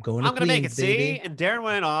 I'm going to make it, baby. See? And Darren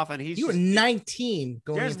went off, and you were 19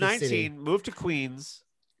 going Darren's 19, city. Moved to Queens.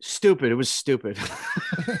 Stupid. It was stupid.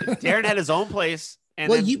 Darren had his own place. And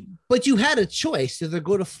but you had a choice, either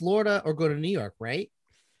go to Florida or go to New York, right?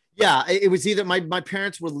 Yeah, it was either my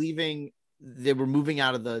parents were leaving. They were moving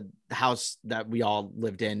out of the house that we all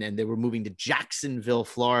lived in, and they were moving to Jacksonville,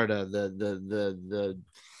 Florida, the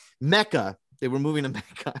Mecca. They were moving to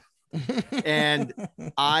Mecca. And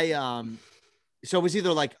so it was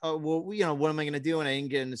either like, oh, well, what am I going to do? And I didn't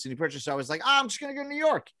get into SUNY Purchase. So I was like, I'm just going to go to New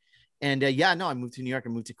York. And I moved to New York. I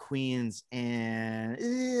moved to Queens, and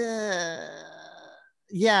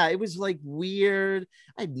it was like weird.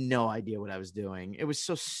 I had no idea what I was doing. It was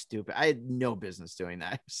so stupid. I had no business doing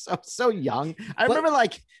that. I was so young. I remember I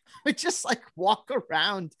would just like walk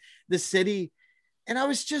around the city, and I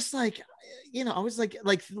was just like, I was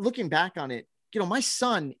like looking back on it, my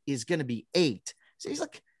son is going to be 8. So he's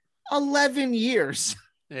like 11 years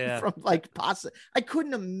from like possible. I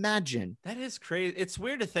couldn't imagine. That is crazy. It's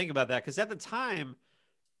weird to think about that because at the time,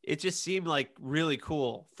 it just seemed like really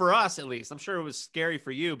cool for us, at least. I'm sure it was scary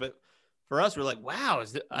for you, but for us, we're like, wow,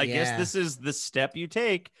 I guess this is the step you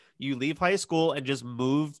take. You leave high school and just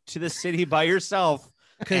move to the city by yourself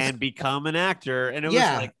and become an actor. And it was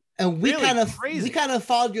like, and we really we kind of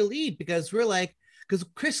followed your lead because we're like, because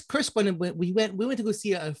Chris went we went to go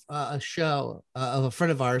see a show of a friend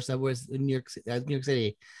of ours that was in New York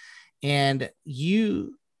City, and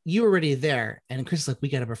you you were already there. And Chris is like, we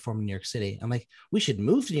got to perform in New York City. I'm like, we should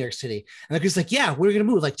move to New York City. And Chris is like, yeah, we're going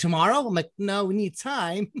to move like tomorrow. I'm like, no, we need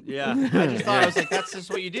time. Yeah. I just thought, I was like, that's just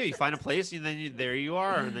what you do. You find a place and then there you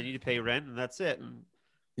are. And then you pay rent and that's it. And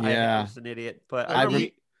I was an idiot, but I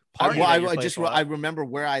remember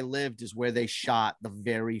where I lived is where they shot the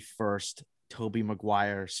very first Tobey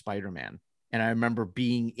Maguire Spider-Man. And I remember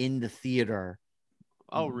being in the theater.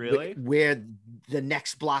 Oh, really? Where the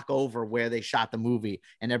next block over where they shot the movie,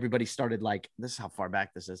 and everybody started like, this is how far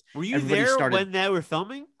back this is. Were you there when they were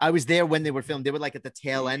filming? I was there when they were filming. They were like at the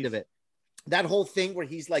tail end of it. That whole thing where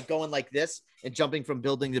he's like going like this and jumping from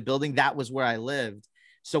building to building, that was where I lived.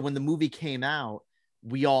 So when the movie came out,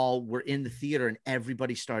 we all were in the theater and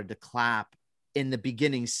everybody started to clap in the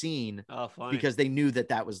beginning scene because they knew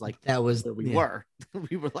that was like where we were.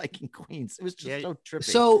 We were like in Queens. It was just so trippy.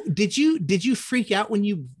 So did you freak out when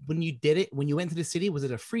you did it, when you went to the city? Was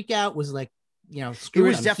it a freak out? Was it like, it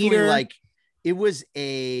was definitely like, it was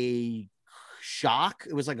a shock.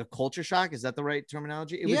 It was like a culture shock. Is that the right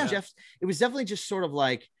terminology? It was definitely just sort of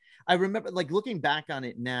like, I remember like looking back on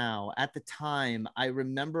it now. At the time, I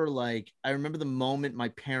remember the moment my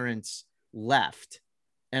parents left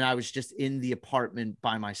and I was just in the apartment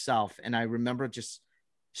by myself. And I remember just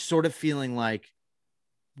sort of feeling like,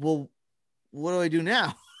 well, what do I do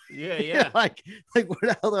now? Yeah. like where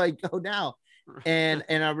the hell do I go now? And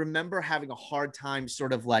I remember having a hard time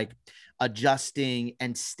sort of like adjusting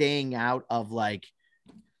and staying out of like,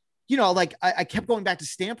 like I kept going back to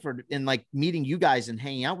Stanford and like meeting you guys and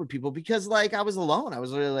hanging out with people because like I was alone. I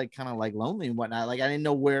was really like kind of like lonely and whatnot. Like I didn't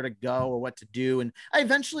know where to go or what to do. And I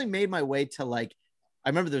eventually made my way to like, I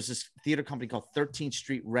remember there was this theater company called 13th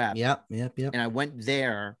Street Rep. Yep. And I went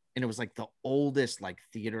there and it was like the oldest like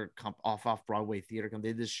theater off Broadway theater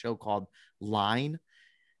company. They did this show called Line.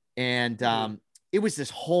 And it was this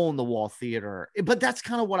hole in the wall theater, but that's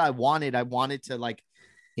kind of what I wanted. I wanted to like,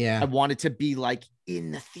 I wanted to be like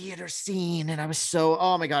in the theater scene. And I was so,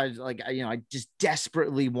 oh my God, like, I just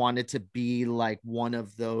desperately wanted to be like one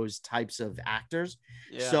of those types of actors.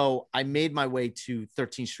 Yeah. So I made my way to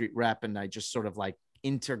 13th Street Rep and I just sort of like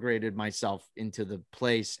integrated myself into the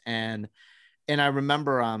place. And I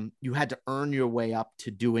remember you had to earn your way up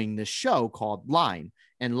to doing this show called Line.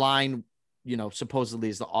 And Line, supposedly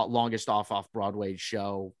is the longest off Broadway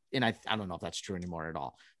show. And I don't know if that's true anymore at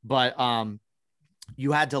all, but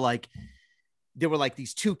you had to like, there were like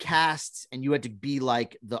these two casts and you had to be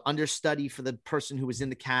like the understudy for the person who was in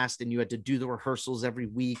the cast. And you had to do the rehearsals every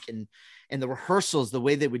week. And the rehearsals, the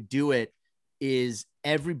way they would do it is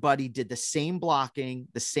everybody did the same blocking,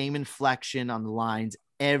 the same inflection on the lines,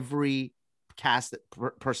 every cast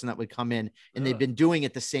person that would come in. And they've been doing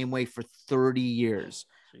it the same way for 30 years.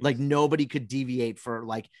 Jeez. Like nobody could deviate for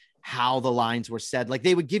like how the lines were said. Like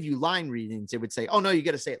they would give you line readings. They would say, oh no, you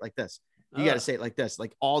got to say it like this. You got to say it like this,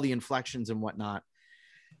 like all the inflections and whatnot.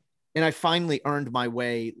 And I finally earned my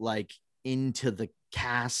way like into the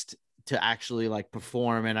cast to actually like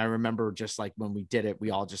perform. And I remember just like when we did it,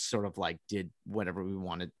 we all just sort of like did whatever we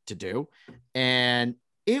wanted to do. And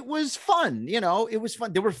it was fun. It was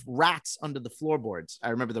fun. There were rats under the floorboards.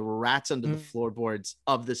 I remember there were rats under the floorboards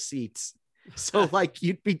of the seats. So like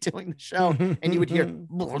you'd be doing the show and you would hear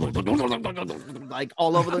like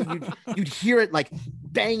all over you'd hear it like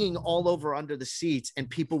banging all over under the seats and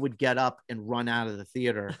people would get up and run out of the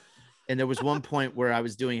theater. And there was one point where I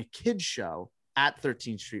was doing a kids show at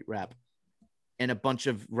 13th Street Rep and a bunch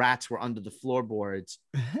of rats were under the floorboards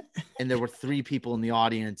and there were 3 people in the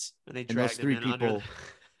audience and those 3 people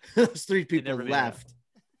those 3 people left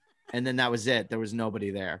and then that was it. There was nobody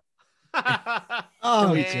there.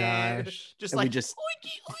 Oh gosh! Just like oinky,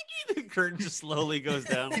 oinky. The curtain just slowly goes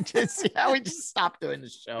down. we just stopped doing the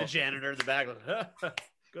show. The janitor in the back, like,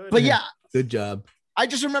 good. But yeah, good job. I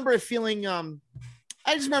just remember it feeling. I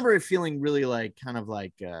just remember it feeling really like kind of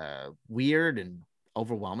like weird and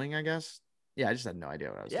overwhelming. I guess. Yeah, I just had no idea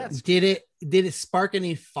what I was doing. Did it spark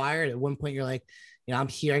any fire? At one point, you're like, I'm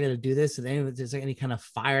here. I got to do this. And then there's like any kind of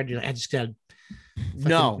fire. You're like, I just gotta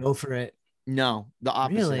go for it. No, the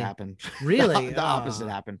opposite happened. Really? The opposite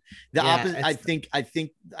happened. The opposite.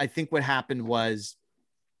 I think what happened was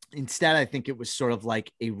instead, I think it was sort of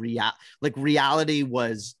like reality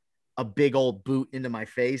was a big old boot into my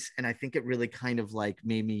face. And I think it really kind of like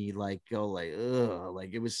made me like go like, ugh, like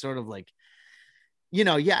it was sort of like,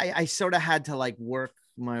 I sort of had to like work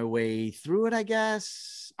my way through it, I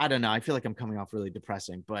guess. I don't know. I feel like I'm coming off really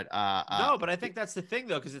depressing, but no, but I think that's the thing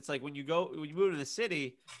though, because it's like when you move to the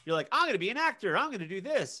city, you're like, I'm gonna be an actor, I'm gonna do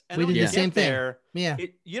this, and we did the same thing. Yeah,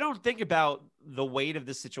 you don't think about the weight of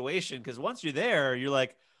the situation because once you're there, you're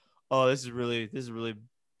like, oh, this is really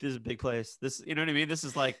This is a big place. This, you know what I mean? This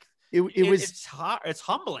is like, it's hot. It's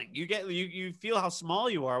humbling. You feel how small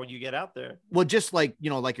you are when you get out there. Well, just like,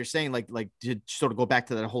 like you're saying, like to sort of go back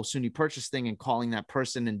to that whole SUNY Purchase thing and calling that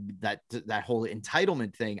person and that whole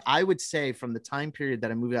entitlement thing. I would say from the time period that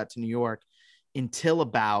I moved out to New York until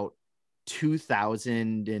about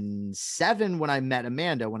 2007, when I met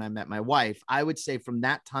Amanda, when I met my wife, I would say from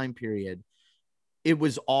that time period, it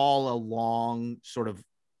was all a long sort of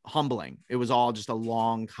humbling. It was all just a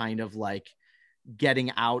long kind of like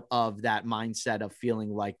getting out of that mindset of feeling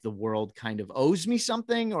like the world kind of owes me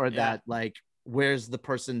something, or that like, where's the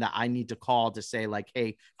person that I need to call to say like,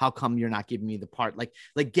 hey, how come you're not giving me the part? Like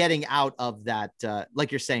getting out of that,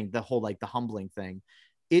 like you're saying, the whole, like the humbling thing.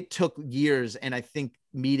 It took years. And I think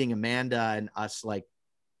meeting Amanda and us, like,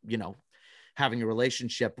 having a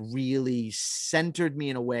relationship really centered me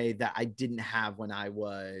in a way that I didn't have when I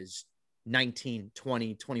was 19,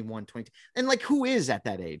 20, 21, 22. And like, who is at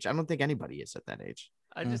that age? I don't think anybody is at that age.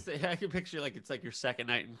 I can picture like, it's like your second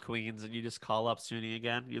night in Queens and you just call up SUNY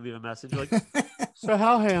again. You leave a message like, so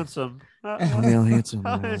how handsome? Tell me how handsome.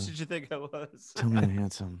 How handsome did you think I was? Tell me how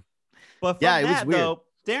handsome. But from it was weird. Though,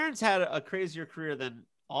 Darin's had a crazier career than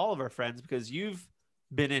all of our friends, because you've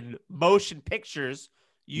been in motion pictures.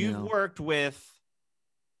 You've worked with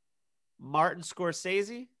Martin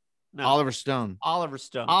Scorsese. No. Oliver Stone. I'll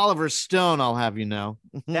have you know.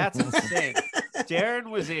 That's insane. Darin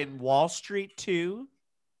was in Wall Street 2.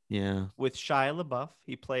 Yeah. With Shia LaBeouf.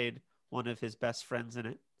 He played one of his best friends in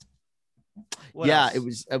it. What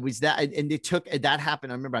else? It was that, and it took that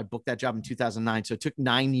happened. I remember I booked that job in 2009, so it took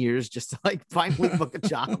 9 years just to like finally book a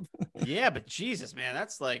job. Yeah, but Jesus, man,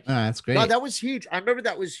 that's like, that's great. No, that was huge. I remember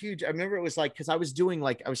that was huge. I remember it was like, because I was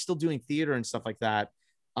still doing theater and stuff like that.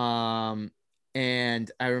 And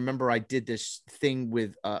I remember I did this thing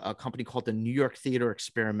with a company called the New York Theater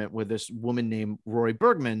Experiment, where this woman named Rory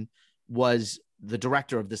Bergman was the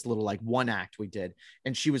director of this little like one act we did.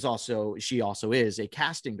 And she also is a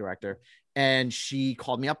casting director. And she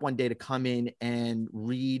called me up one day to come in and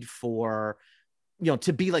read for,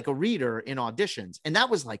 to be like a reader in auditions. And that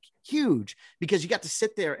was like huge, because you got to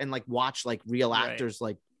sit there and like watch like real actors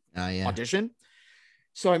like audition.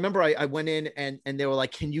 So I remember I went in and they were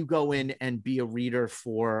like, can you go in and be a reader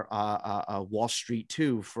for Wall Street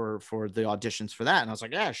 2 for the auditions for that? And I was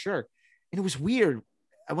like, yeah, sure. And it was weird.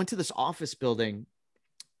 I went to this office building,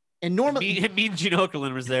 and normally Mean Gene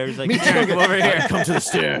Okerlund was there. He's like, come over here. Come to the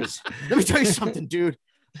stairs. Let me tell you something, dude.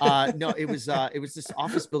 No, it was this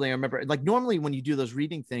office building. I remember, like, normally when you do those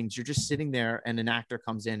reading things, you're just sitting there and an actor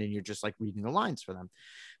comes in and you're just like reading the lines for them.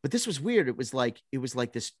 But this was weird. It was like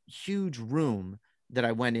this huge room that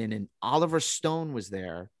I went in, and Oliver Stone was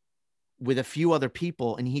there with a few other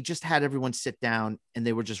people, and he just had everyone sit down and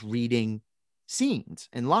they were just reading scenes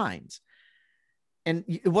and lines. And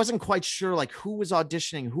it wasn't quite sure like who was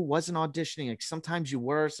auditioning, who wasn't auditioning. Like sometimes you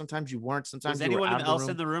were, sometimes you weren't. Sometimes was anyone else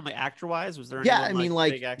in the room, like actor wise? Was there? Yeah, anyone,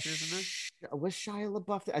 like big actors in there? Was Shia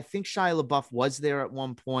LaBeouf? I think Shia LaBeouf was there at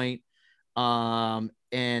one point. And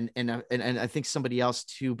I think somebody else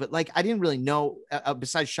too. But like I didn't really know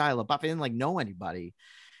besides Shia LaBeouf, I didn't like know anybody.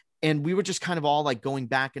 And we were just kind of all like going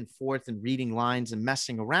back and forth and reading lines and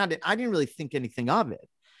messing around it. I didn't really think anything of it.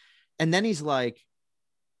 And then he's like,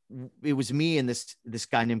 it was me and this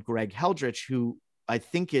guy named Greg Heldrich, who I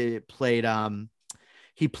think played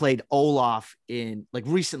he played Olaf in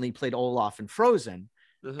recently played Olaf in Frozen.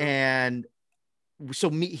 Uh-huh. And so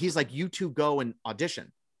he's like, you two go and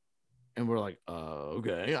audition. And we're like,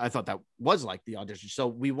 okay. I thought that was like the audition. So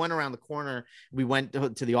we went around the corner, we went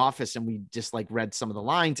to the office, and we just like read some of the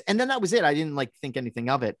lines. And then that was it. I didn't like think anything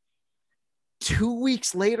of it. 2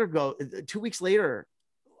 weeks later,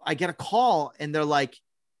 I get a call and they're like,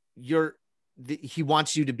 he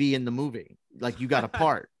wants you to be in the movie. Like, you got a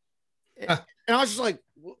part. And I was just like,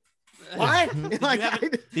 what?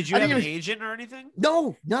 Did you have an agent or anything?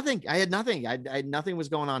 No, nothing. I had nothing. I had nothing was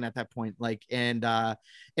going on at that point. And I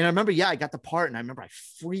remember, I got the part, and I remember I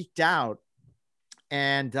freaked out.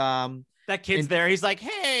 And that kid's there. He's like,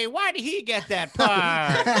 hey, why did he get that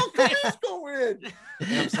part? Okay, let's go in.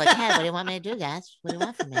 And I was like, hey, what do you want me to do, guys? What do you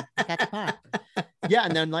want from me? I got the part. Yeah.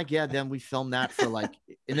 And then then we filmed that for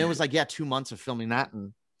and it was 2 months of filming that.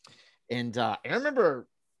 And I remember,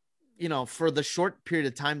 for the short period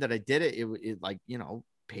of time that I did it, it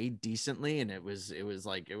paid decently. And it was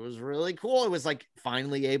really cool. It was like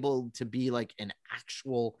finally able to be like an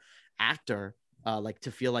actual actor,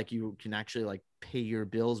 to feel like you can actually pay your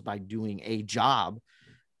bills by doing a job.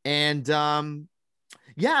 And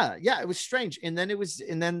it was strange. And then it was,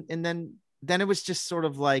 and then it was just sort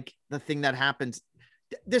of like the thing that happens.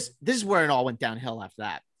 This is where it all went downhill after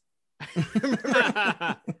that.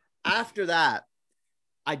 After that,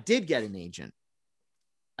 I did get an agent.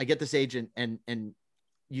 I get this agent, and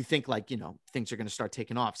you think like, you know, things are going to start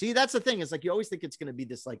taking off. See, that's the thing. Is like, you always think it's going to be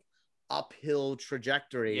this like uphill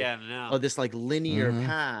trajectory. Yeah, no. Or this like linear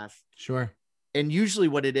path. Sure. And usually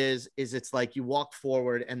what it is it's like you walk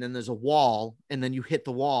forward and then there's a wall and then you hit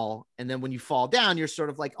the wall. And then when you fall down, you're sort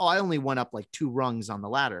of like, oh, I only went up like 2 rungs on the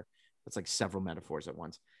ladder. That's like several metaphors at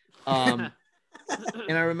once. And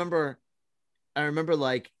I remember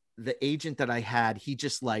like the agent that I had, he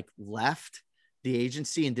just like left the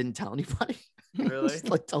agency and didn't tell anybody. Really? Just,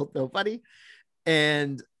 like told nobody.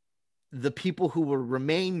 And the people who were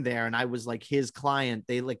remained there, and I was like his client,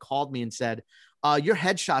 they like called me and said, your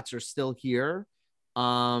headshots are still here.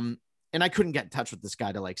 And I couldn't get in touch with this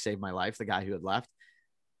guy to like save my life, the guy who had left.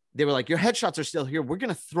 They were like, your headshots are still here. We're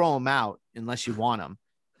going to throw them out unless you want them.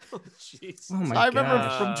 Oh, jeez. Oh my So I remember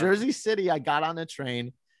gosh. from Jersey City, I got on a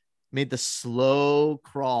train, made the slow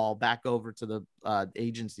crawl back over to the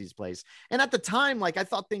agency's place. And at the time, like I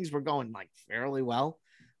thought things were going like fairly well.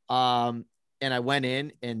 And I went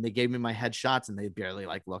in and they gave me my headshots and they barely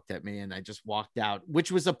like looked at me, and I just walked out,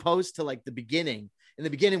 which was opposed to like the beginning. In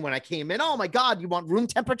the beginning, when I came in, oh my God, you want room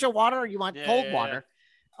temperature water or you want cold water?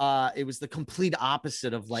 It was the complete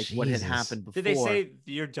opposite of like what had happened before. Did they say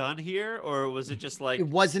you're done here, or was it just like, it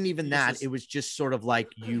wasn't even that. It was just sort of like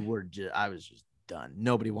I was just done.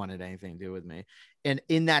 Nobody wanted anything to do with me. And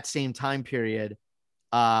in that same time period,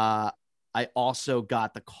 I also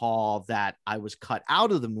got the call that I was cut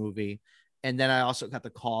out of the movie. And then I also got the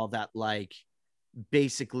call that like,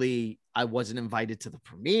 basically I wasn't invited to the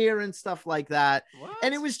premiere and stuff like that. What?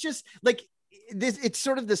 And it was just like, it's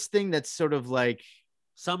sort of this thing that's sort of like,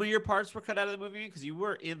 some of your parts were cut out of the movie because you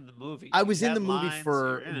were in the movie. I was in the movie lines,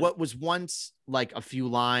 for what was once like a few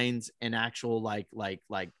lines, an actual like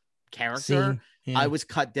character. Scene, yeah. I was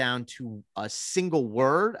cut down to a single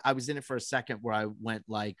word. I was in it for a second where I went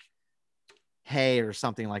like, hey, or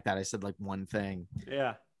something like that. I said like one thing.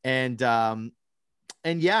 Yeah. And no,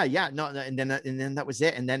 and then that was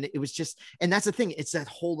it. And then it was just, and that's the thing. It's that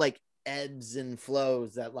whole like ebbs and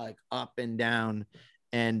flows, that like up and down.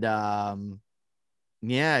 And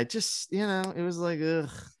yeah, it just, you know, it was like, ugh,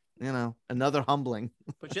 you know, another humbling.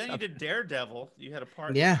 But then you did Daredevil. You had a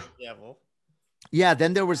part. Yeah. In Daredevil. Yeah.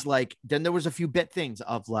 Then there was a few bit things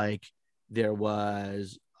of like,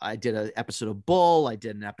 I did an episode of Bull. I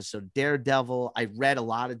did an episode of Daredevil. I read a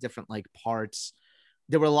lot of different like parts.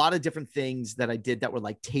 There were a lot of different things that I did that were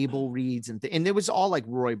like table reads and it was all like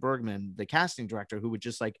Roy Bergman, the casting director, who would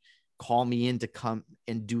just like call me in to come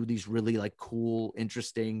and do these really like cool,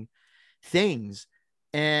 interesting things.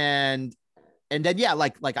 And then, yeah,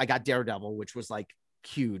 like I got Daredevil, which was like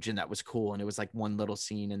huge and that was cool. And it was like one little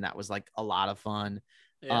scene and that was like a lot of fun.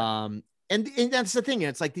 Yeah. And that's the thing.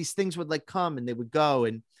 It's like these things would like come and they would go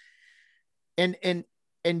and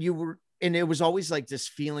it was always like this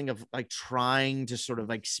feeling of like trying to sort of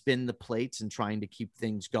like spin the plates and trying to keep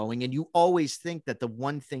things going. And you always think that the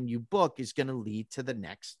one thing you book is going to lead to the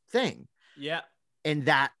next thing. Yeah. And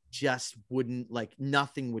that just wouldn't, like,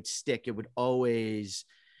 nothing would stick. It would always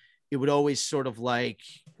sort of like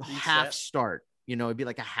half start, you know, it'd be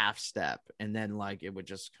like a half step. And then like, it would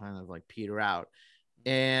just kind of like peter out.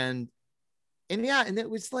 And yeah. And it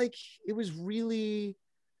was like, it was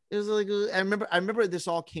like, I remember this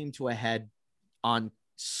all came to a head on Kong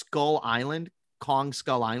Skull Island.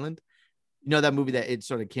 You know, that movie that it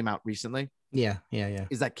sort of came out recently. Yeah.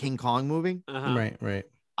 Is that King Kong movie? Uh-huh. Right.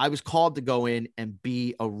 I was called to go in and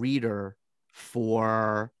be a reader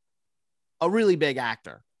for a really big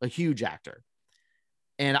actor, a huge actor.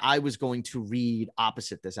 And I was going to read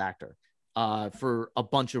opposite this actor for a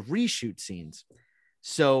bunch of reshoot scenes.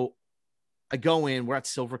 So I go in, we're at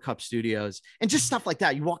Silver Cup Studios and just stuff like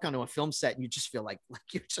that. You walk onto a film set and you just feel like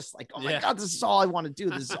you're just like, oh my God, this is all I want to do.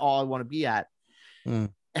 This is all I want to be at. And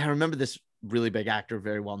I remember this really big actor,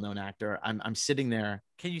 very well-known actor. I'm sitting there.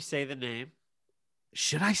 Can you say the name?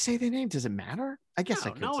 Should I say the name? Does it matter? I guess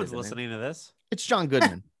I could. No one's listening to this. It's John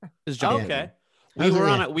Goodman. It's John Goodman.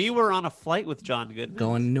 We were on a flight with John Goodman.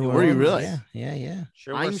 Going New Orleans. Were you really? Yeah.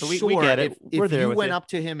 Sure. I'm so sure we get it. If you went up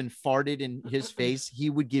to him and farted in his face, he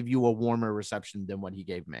would give you a warmer reception than what he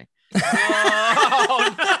gave me.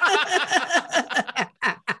 Oh,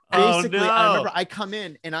 no. Basically, I remember I come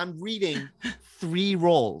in and I'm reading 3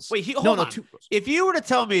 roles. Wait, hold on. 2 roles. If you were to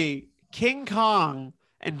tell me King Kong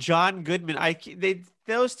and John Goodman,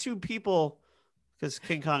 those two people, because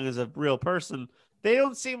King Kong is a real person, they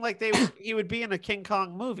don't seem like he would be in a King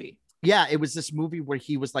Kong movie. Yeah, it was this movie where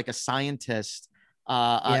he was like a scientist.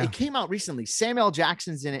 It came out recently. Samuel L.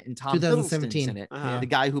 Jackson's in it and Tom Hiddleston's in it. The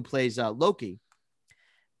guy who plays Loki.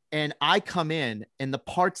 And I come in, and the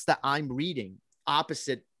parts that I'm reading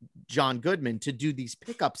opposite John Goodman to do these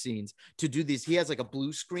pickup scenes, to do these, he has like a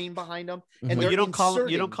blue screen behind him, and you don't call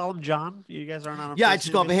him John. You guys aren't on. I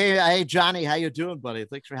just go, hey Johnny, how you doing, buddy?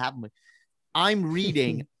 Thanks for having me. I'm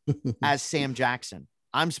reading as Sam Jackson.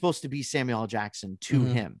 I'm supposed to be Samuel L. Jackson to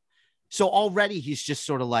him. So already he's just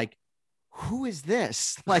sort of like, who is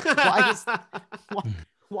this? Like,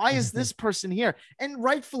 why is this person here? And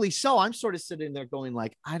rightfully so. I'm sort of sitting there going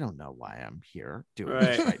like, I don't know why I'm here doing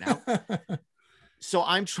this right now. So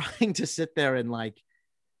I'm trying to sit there and like,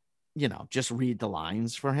 just read the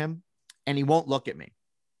lines for him. And he won't look at me.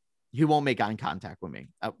 He won't make eye contact with me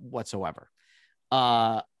whatsoever.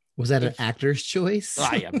 Was that an actor's choice?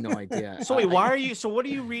 I have no idea. So wait, why are you? So what are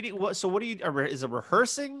you reading? Is it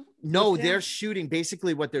rehearsing? No, they're shooting.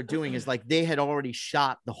 Basically, what they're doing is like they had already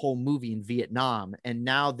shot the whole movie in Vietnam, and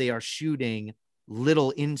now they are shooting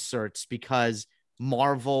little inserts because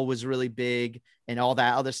Marvel was really big and all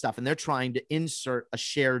that other stuff, and they're trying to insert a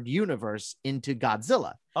shared universe into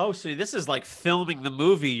Godzilla. Oh, so this is like filming the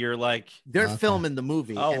movie. You're like, they're filming the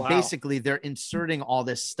movie. Oh, and basically they're inserting all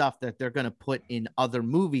this stuff that they're going to put in other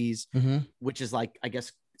movies, which is like, I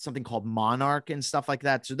guess, something called Monarch and stuff like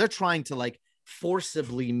that. So they're trying to like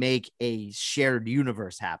forcibly make a shared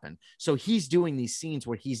universe happen. So he's doing these scenes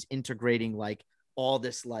where he's integrating like all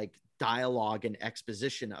this like dialogue and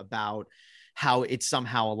exposition about how it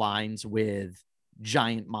somehow aligns with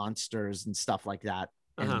giant monsters and stuff like that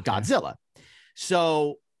and Godzilla.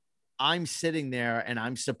 So I'm sitting there and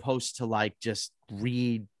I'm supposed to like just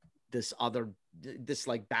read this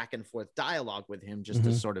like back and forth dialogue with him just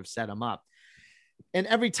to sort of set him up. And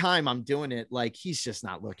every time I'm doing it, like, he's just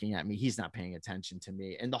not looking at me. He's not paying attention to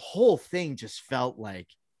me. And the whole thing just felt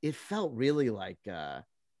really like,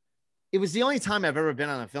 it was the only time I've ever been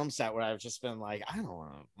on a film set where I've just been like, I don't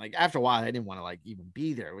want to, like, after a while, I didn't want to like even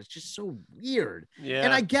be there. It was just so weird. Yeah.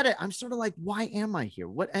 And I get it. I'm sort of like, why am I here?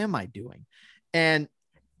 What am I doing? And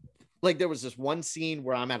like, there was this one scene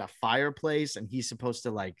where I'm at a fireplace and he's supposed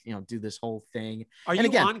to like, do this whole thing. Are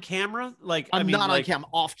you on camera? Like, I'm not on camera,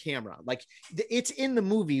 I'm off camera. Like, it's in the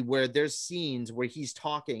movie where there's scenes where he's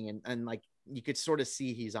talking and like, you could sort of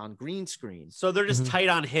see he's on green screen. So they're just tight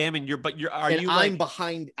on him and I'm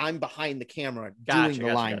behind the camera doing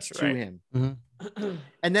the lines to him.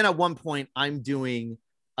 And then at one point I'm doing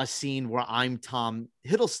a scene where I'm Tom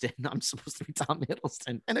Hiddleston. I'm supposed to be Tom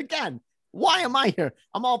Hiddleston. And again, why am I here?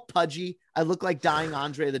 I'm all pudgy. I look like dying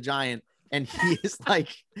Andre the Giant. And he is like,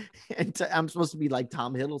 I'm supposed to be like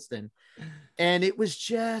Tom Hiddleston. And it was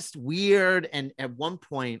just weird. And at one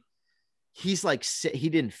point, he's like, he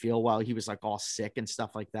didn't feel well. He was like all sick and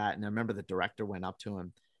stuff like that. And I remember the director went up to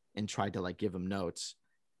him and tried to like give him notes.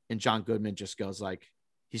 And John Goodman just goes like,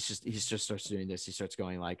 he just starts doing this. He starts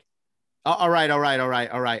going like, oh, all right. And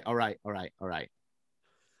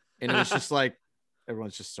it was just like,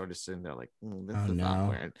 everyone's just sort of sitting there like, this is not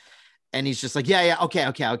weird. And he's just like, yeah, okay.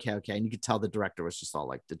 And you could tell the director was just all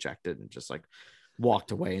like dejected and just like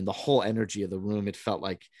walked away. And the whole energy of the room, it felt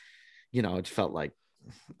like, you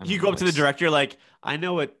go up to the director like, I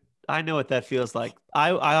know what that feels like.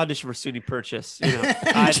 I auditioned for SUNY Purchase.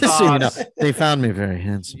 Just so you know, they found me very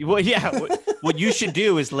handsome. Well, yeah. What you should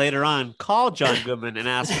do is later on call John Goodman and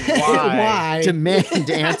ask him why. Demand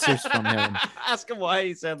answers from him. Ask him why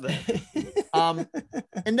he said that.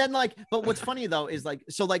 And then like, but what's funny though is like,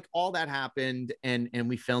 so like all that happened and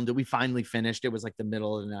we filmed it. We finally finished. It was like the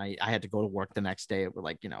middle of the night. I had to go to work the next day. It was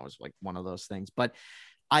like, it was like one of those things. But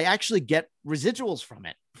I actually get residuals from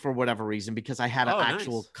it for whatever reason, because I had an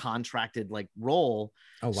actual contracted like role.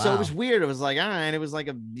 Oh, wow. So it was weird. It was like, all right, it was like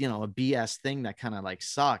a BS thing that kind of like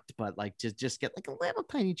sucked, but like to just get like a little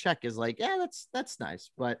tiny check is like, yeah, that's nice.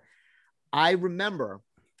 But I remember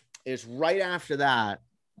it was right after that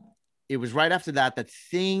that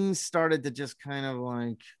things started to just kind of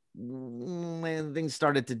like, things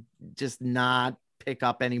started to just not pick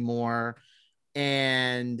up anymore.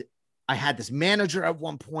 And I had this manager at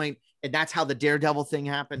one point, and that's how the Daredevil thing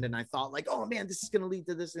happened. And I thought like, oh man, this is going to lead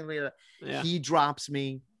to this. And yeah. He drops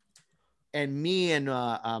me, and me and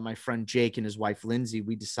my friend Jake and his wife, Lindsay,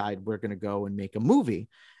 we decide we're going to go and make a movie.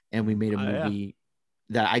 And we made a movie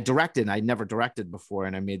that I directed, and I'd never directed before.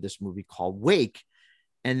 And I made this movie called Wake.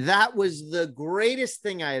 And that was the greatest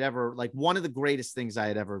thing I had ever, like one of the greatest things I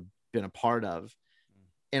had ever been a part of.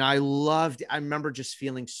 And I loved it. I remember just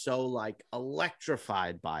feeling so like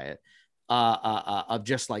electrified by it, of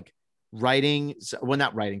just like writing, well,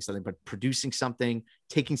 not writing something, but producing something,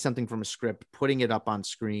 taking something from a script, putting it up on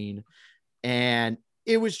screen. And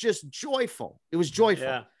it was just joyful. It was joyful.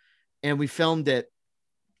 Yeah. And we filmed it,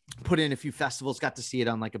 put it in a few festivals, got to see it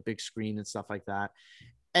on like a big screen and stuff like that.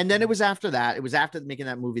 And then it was after that, it was after making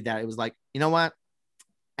that movie that it was like, you know what?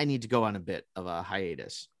 I need to go on a bit of a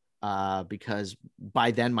hiatus because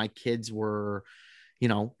by then my kids were, you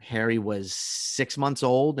know, Harry was 6 months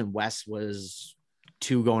old and Wes was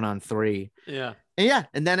 2 going on 3. Yeah.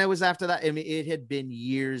 And then it was after that. I mean, it had been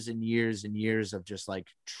years and years and years of just like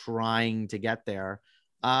trying to get there.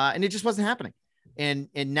 And it just wasn't happening. And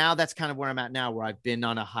now that's kind of where I'm at now, where I've been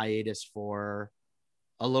on a hiatus for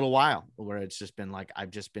a little while, where it's just been like,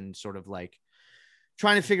 I've just been sort of like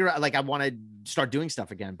trying to figure out, like, I want to start doing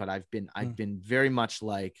stuff again, but I've been very much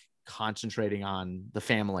like concentrating on the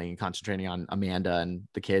family and concentrating on Amanda and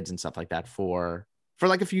the kids and stuff like that for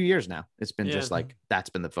like a few years now. It's been just like, that's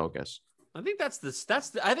been the focus. I think that's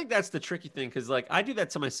the tricky thing. Cause like I do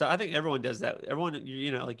that to myself. I think everyone does that. Everyone,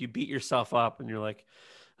 you know, like you beat yourself up and you're like,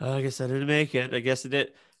 oh, I guess I didn't make it. I guess it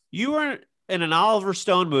did. You weren't in an Oliver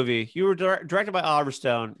Stone movie. You were directed by Oliver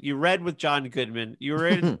Stone. You read with John Goodman. You were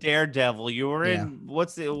in Daredevil. You were in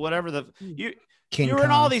you were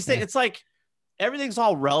in all these things. It's like everything's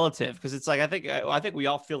all relative because it's like I think we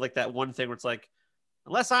all feel like that one thing where it's like,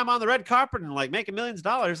 unless I'm on the red carpet and like making millions of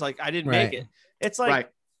dollars, like I didn't make it. It's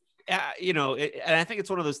like, you know, and I think it's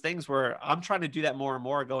one of those things where I'm trying to do that more and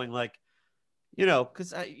more, going like, you know,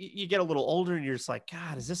 because you get a little older and you're just like,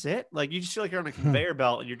 God, is this it? Like you just feel like you're on a conveyor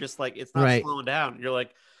belt and you're just like, it's not slowing down. You're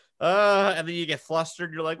like, and then you get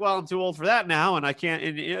flustered. You're like, well, I'm too old for that now, and I can't.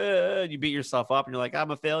 And you beat yourself up and you're like, I'm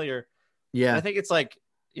a failure. Yeah, and I think it's like,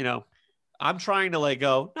 you know, I'm trying to like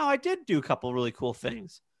go, no, I did do a couple really cool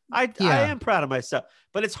things. I am proud of myself,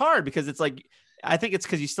 but it's hard because it's like, I think it's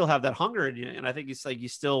because you still have that hunger in you. And I think it's like, you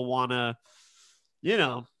still want to, you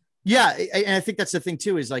know. Yeah. And I think that's the thing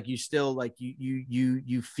too, is like, you still like,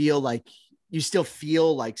 you feel like you still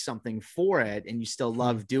feel like something for it and you still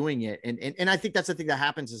love doing it. And I think that's the thing that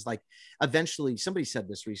happens is like, eventually somebody said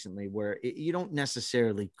this recently where you don't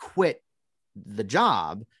necessarily quit the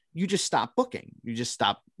job. You just stop booking. You just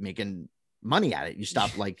stop making money at it. You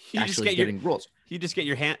stop like actually getting roles. You just get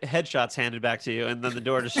your headshots handed back to you and then the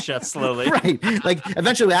door just shuts slowly. Right. Like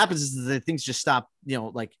eventually what happens is that things just stop, you know,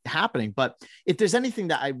 like happening. But if there's anything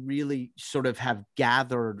that I really sort of have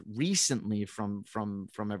gathered recently from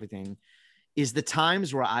everything is the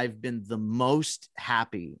times where I've been the most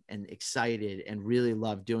happy and excited and really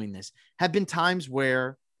love doing this have been times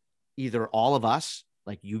where either all of us,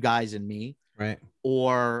 like you guys and me, right,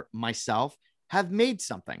 or myself have made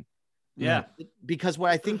something. Yeah. Because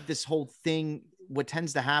what I think this whole thing, what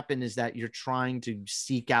tends to happen is that you're trying to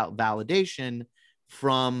seek out validation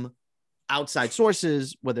from outside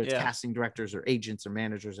sources, whether it's casting directors or agents or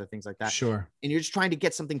managers or things like that. Sure. And you're just trying to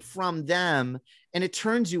get something from them. And it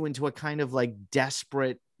turns you into a kind of like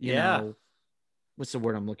desperate, you know, what's the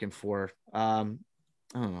word I'm looking for?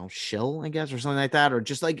 I don't know, shill, I guess, or something like that. Or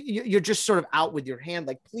just like, you're just sort of out with your hand,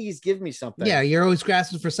 like, please give me something. Yeah. You're always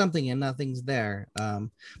grasping for something and nothing's there.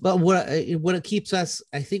 But what it keeps us,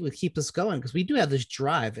 I think what keeps us going, because we do have this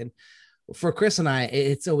drive, and for Chris and I,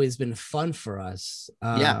 it's always been fun for us.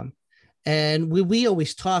 And we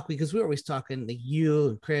always talk, because we're always talking, like you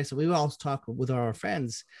and Chris, and we always talk with our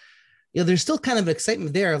friends. You know, there's still kind of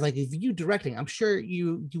excitement there. Like if you directing, I'm sure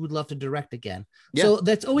you would love to direct again. Yeah. So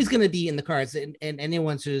that's always going to be in the cards. And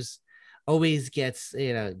anyone who's always gets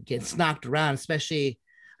knocked around, especially,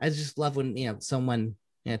 I just love when, you know, someone,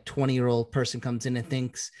 you know, 20-year-old person comes in and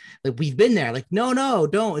thinks like we've been there. Like, no,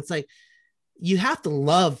 don't. It's like, you have to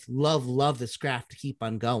love this craft to keep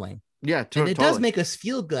on going. Yeah. And it does make us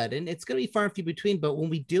feel good, and it's going to be far and few between, but when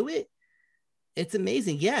we do it, it's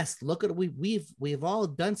amazing. Yes, look at we've all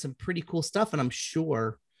done some pretty cool stuff, and I'm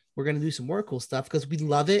sure we're going to do some more cool stuff because we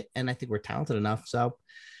love it, and I think we're talented enough. So,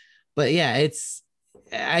 but yeah,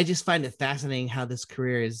 I just find it fascinating how this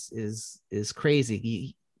career is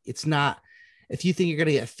crazy. It's not, if you think you're going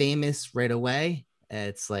to get famous right away,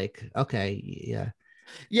 it's like, okay, yeah.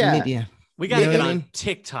 We got to get on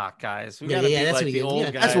TikTok, guys. We got to be like the old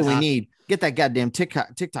guys. That's what we need. Get that goddamn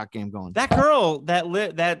TikTok game going. That girl,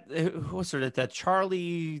 what's her name? That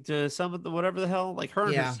Charlie, whatever the hell, like her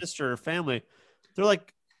and her sister, her family, they're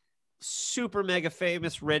like super mega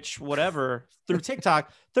famous, rich, whatever, through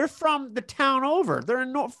TikTok. They're from the town over. They're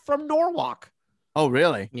from Norwalk. Oh,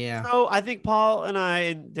 really? Yeah. So I think Paul and I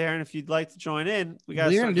and Darin, if you'd like to join in, we got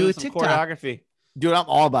to do some choreography. Dude, I'm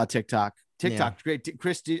all about TikTok. TikTok's great.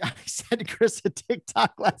 Chris, I sent Chris a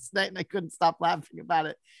TikTok last night and I couldn't stop laughing about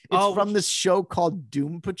it. It's from this show called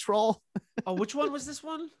Doom Patrol. Oh, which one was this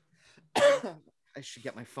one? I should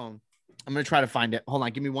get my phone. I'm going to try to find it. Hold on.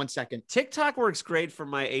 Give me 1 second. TikTok works great for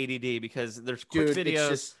my ADD because there's quick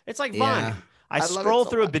videos. It's like Vine. I scroll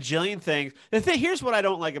through a bajillion things. Here's what I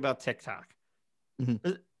don't like about TikTok.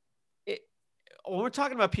 Mm-hmm. when we're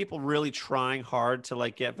talking about people really trying hard to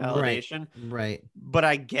like get validation, right? But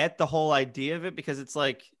I get the whole idea of it because it's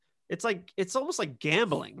almost like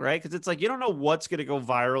gambling, right? Because it's like you don't know what's going to go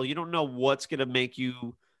viral, you don't know what's going to make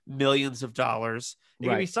you millions of dollars. It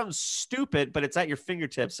can be something stupid, but it's at your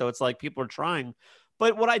fingertips. So it's like people are trying.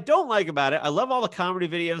 But what I don't like about it, I love all the comedy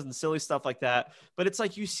videos and silly stuff like that. But it's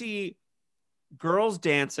like you see girls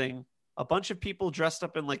dancing, a bunch of people dressed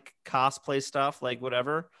up in like cosplay stuff, like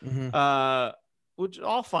whatever, which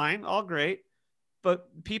all fine, all great.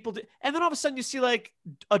 But people do, and then all of a sudden you see like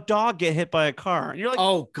a dog get hit by a car, and you're like,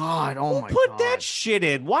 "Oh God, oh my God, put that shit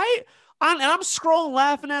in." Why? And I'm scrolling,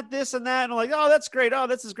 laughing at this and that, and I'm like, "Oh, that's great. Oh,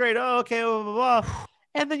 this is great. Oh, okay." Blah, blah, blah.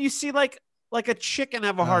 And then you see like a chicken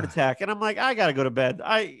have a heart attack, and I'm like, I gotta go to bed.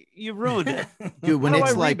 You ruined it, dude. When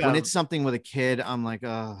it's like when it's something with a kid, I'm like,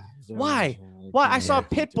 oh, why? I saw a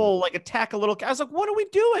pit bull like attack a little. I was like, what are we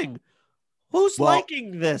doing? Who's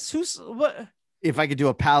liking this? Who's what? If I could do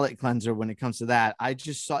a palate cleanser when it comes to that, I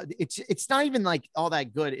just saw it's not even like all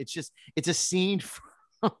that good. It's a scene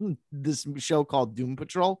from this show called Doom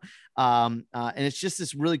Patrol. And it's just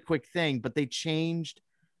this really quick thing, but they changed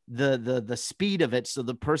the speed of it. So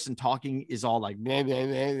the person talking is all like, blah, blah,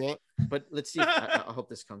 blah, blah. But let's see. I hope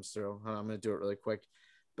this comes through. I'm going to do it really quick,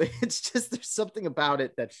 but it's just, there's something about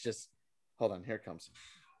it. That's just, hold on. Here it comes.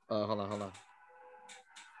 Hold on.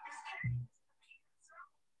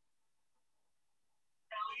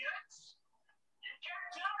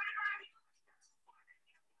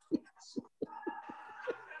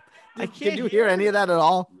 Did you hear any of that at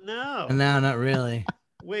all? No, not really.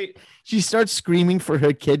 Wait. She starts screaming for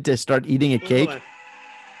her kid to start eating a cake.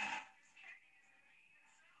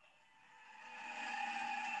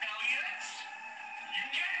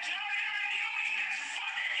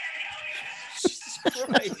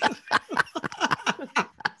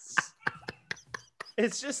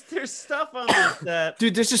 It's just, there's stuff on this that,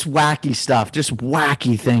 dude, there's just wacky stuff, just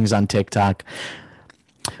wacky things on TikTok.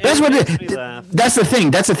 That's what that's the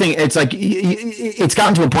thing. It's like it's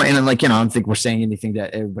gotten to a point, and I'm like, I don't think we're saying anything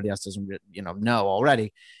that everybody else doesn't, know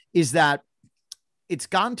already. Is that it's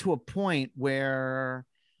gotten to a point where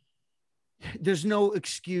there's no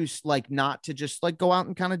excuse, like, not to just like go out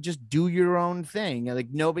and kind of just do your own thing. Like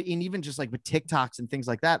nobody, and even just like with TikToks and things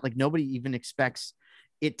like that, like nobody even expects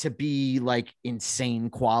it to be like insane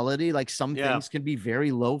quality. Like some things can be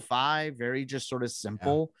very lo-fi, very just sort of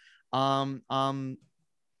simple.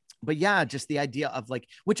 But yeah, just the idea of like,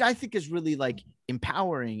 which I think is really like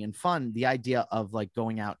empowering and fun. The idea of like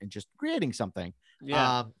going out and just creating something.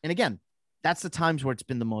 And again, that's the times where it's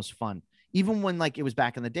been the most fun. Even when like it was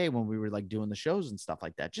back in the day when we were like doing the shows and stuff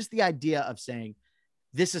like that. Just the idea of saying,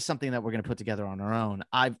 this is something that we're going to put together on our own.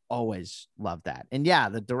 I've always loved that. And yeah,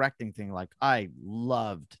 the directing thing, like I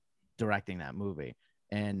loved directing that movie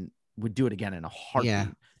and would do it again in a heartbeat. Yeah.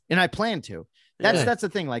 And I plan to. That's the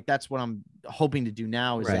thing. Like, that's what I'm hoping to do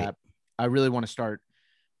now is that I really want to start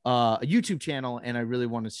a YouTube channel, and I really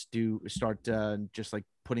want to start just like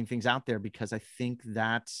putting things out there, because I think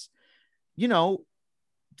that's,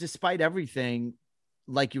 despite everything,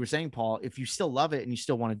 like you were saying, Paul, if you still love it and you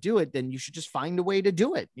still want to do it, then you should just find a way to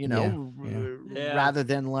do it, rather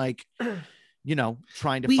than like,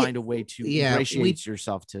 trying to find a way to ingratiate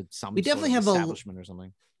yourself to some definitely have establishment or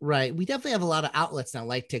something. Right. We definitely have a lot of outlets now,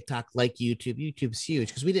 like TikTok, like YouTube. YouTube's huge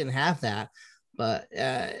because we didn't have that, but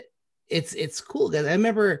it's cool, guys. I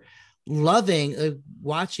remember loving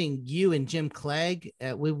watching you and Jim Clegg.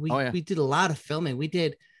 We did a lot of filming. We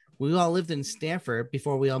all lived in Stanford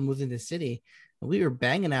before we all moved into the city, and we were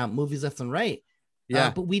banging out movies left and right.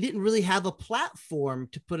 But we didn't really have a platform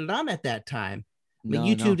to put it on at that time.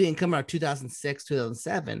 YouTube didn't come out 2006,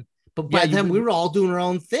 2007. But by then we were all doing our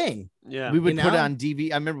own thing. Yeah. We would put it on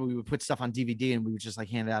DVD. I remember we would put stuff on DVD and we would just like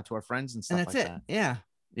hand it out to our friends and stuff. And that's like that. Yeah.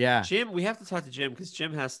 Yeah. Jim, we have to talk to Jim, because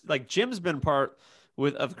Jim's been part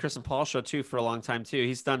of the Chris and Paul show too for a long time too.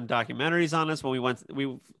 He's done documentaries on us.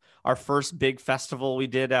 When our first big festival we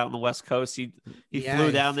did out on the West Coast, he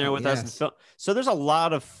flew down there with us and film. So there's a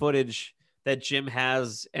lot of footage that Jim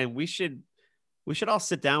has, and we should all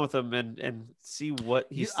sit down with him and see what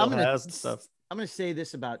he still has and stuff. I'm going to say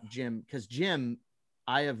this about Jim, because Jim,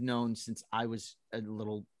 I have known since I was a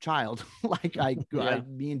little child. Like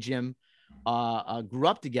me and Jim grew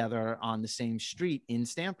up together on the same street in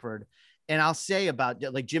Stanford. And I'll say about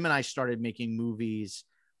like Jim and I started making movies.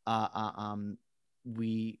 Before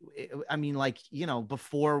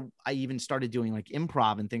I even started doing like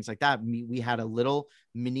improv and things like that, we had a little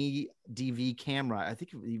mini DV camera. I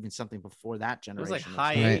think even something before that generation. It was like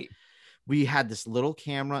high 8. We had this little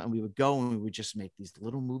camera and we would go and we would just make these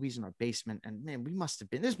little movies in our basement. And man, we must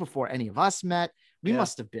have been, this before any of us met. We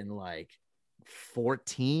must have been like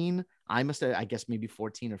 14. I must have, I guess maybe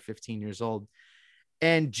 14 or 15 years old.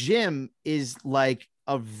 And Jim is like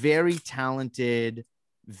a very talented,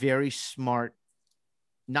 very smart,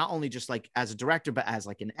 not only just like as a director, but as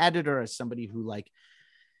like an editor, as somebody who like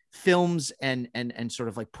films and sort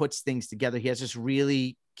of like puts things together. He has this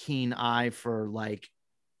really keen eye for like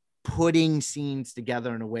putting scenes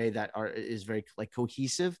together in a way that is very like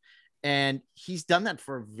cohesive. And he's done that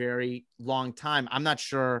for a very long time. I'm not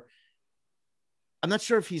sure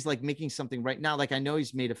if he's like making something right now. Like I know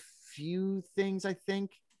he's made a few things, I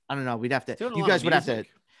think. I don't know. We'd have to, you guys would have to,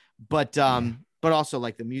 but also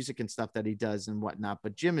like the music and stuff that he does and whatnot.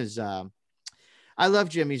 But Jim is, I love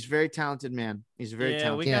Jim. He's a very talented man. He's very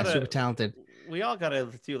talented. Super talented. We all got to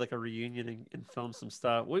do like a reunion and film some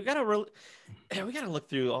stuff. We got to look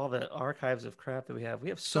through all the archives of crap that we have. We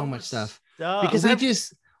have so much stuff.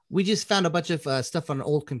 Because we just found a bunch of stuff on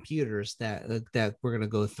old computers that we're going to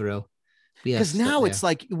go through. Because now it's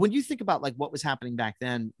like, when you think about like what was happening back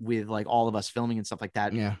then with like all of us filming and stuff like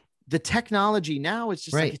that, the technology now, it's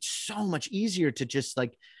just like, it's so much easier to just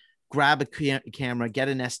like grab a camera, get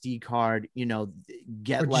an SD card, you know,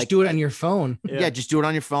 or just do it on your phone. Yeah, just do it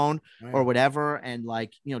on your phone or whatever. And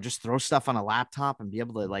like, you know, just throw stuff on a laptop and be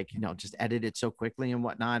able to like, you know, just edit it so quickly and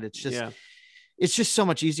whatnot. It's just, it's just so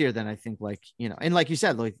much easier than I think, like, you know, and like you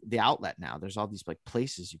said, like the outlet now, there's all these like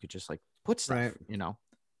places you could just like put stuff, you know.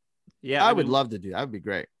 Yeah, I would love to do that. Would be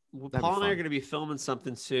great. Well, Paul and I are going to be filming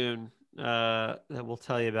something soon that we'll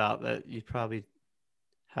tell you about that you'd probably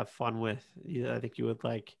have fun with. I think you would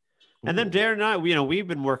like. And then Darin and I, you know, we've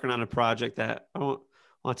been working on a project that I don't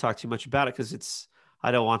want to talk too much about it because I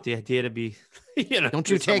don't want the idea to be, you know. Don't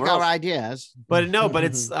you take our ideas. But no, but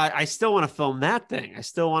it's, I still want to film that thing. I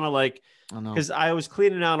still want to like, because I was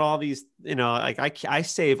cleaning out all these, you know, like I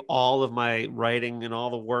save all of my writing and all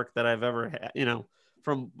the work that I've ever had, you know,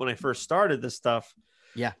 from when I first started this stuff.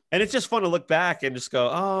 Yeah. And it's just fun to look back and just go,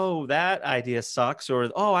 oh, that idea sucks. Or,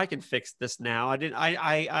 oh, I can fix this now.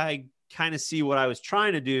 I kind of see what I was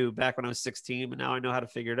trying to do back when I was 16, but now I know how to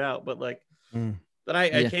figure it out. But like, but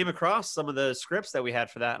I came across some of the scripts that we had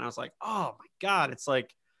for that. And I was like, oh my God, it's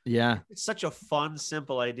like, it's such a fun,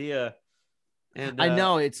 simple idea. And I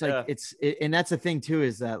know it's like, and that's the thing too,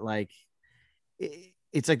 is that like,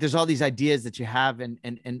 it's like, there's all these ideas that you have. And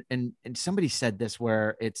somebody said this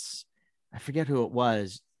where I forget who it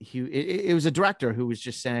was. It was a director who was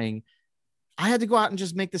just saying, I had to go out and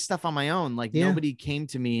just make this stuff on my own. Like nobody came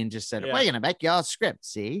to me and just said, we're going to make y'all a script.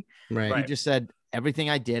 See, He just said everything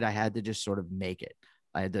I did, I had to just sort of make it.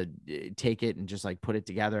 I had to take it and just like put it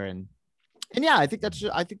together. And yeah, I think that's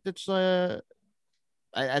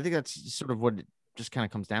sort of what it just kind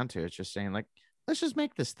of comes down to. It's just saying like, let's just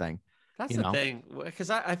make this thing. That's the thing. Cause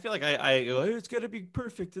I feel like I go, it's going to be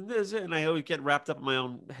perfect in this. And I always get wrapped up in my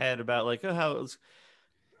own head about like, oh, how it's,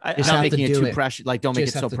 not making it too precious. Like, don't make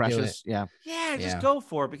it so precious. Yeah. Just go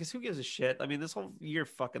for it, because who gives a shit? I mean, this whole year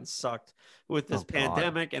fucking sucked with this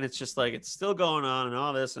pandemic, and it's just like, it's still going on and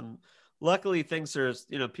all this. And luckily things are,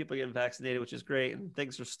 you know, people getting vaccinated, which is great. And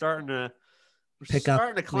things are starting to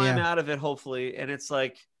climb out of it, hopefully. And it's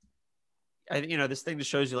like, you know, this thing just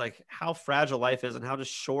shows you like how fragile life is and how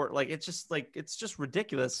just short, like, it's just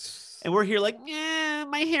ridiculous. And we're here like, yeah,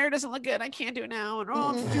 my hair doesn't look good. I can't do it now. And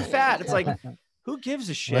I'm too fat. It's like, who gives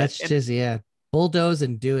a shit? Let's just bulldoze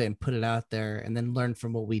and do it and put it out there, and then learn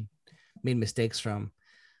from what we made mistakes from.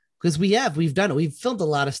 Because we've done it. We've filmed a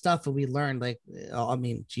lot of stuff, and we learned, like, I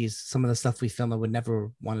mean, geez, some of the stuff we filmed I would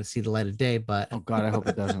never want to see the light of day. But oh God, I hope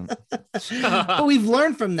it doesn't. But we've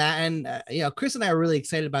learned from that, and you know, Chris and I are really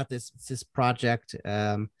excited about this project.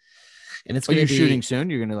 And it's going to be shooting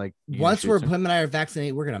soon. You're going to like, once him and I are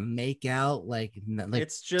vaccinated, we're going to make out like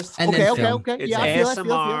it's just okay. It's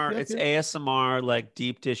ASMR. It's ASMR, like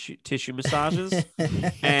deep tissue massages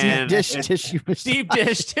and deep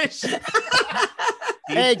dish tissue.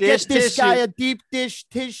 Hey, get this guy a deep dish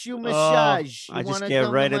tissue massage. I just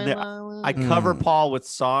get right in there. I cover Paul with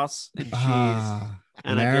sauce and cheese,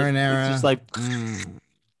 and marinara. It's just like, and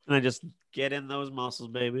I just get in those muscles,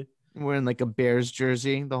 baby. Wearing like a Bears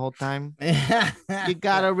jersey the whole time. You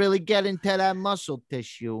gotta really get into that muscle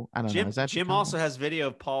tissue. I don't know. Is that Jim also has video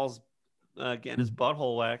of Paul's getting his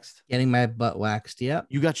butthole waxed. Getting my butt waxed. Yep.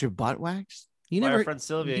 You got your butt waxed? Our friend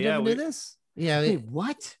Sylvia. You never knew this? Yeah. Wait,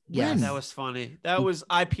 what? Yeah, that was funny. That was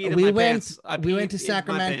I peed in my pants. We went to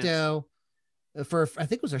Sacramento for, I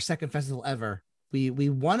think it was our second festival ever. We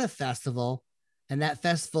won a festival, and that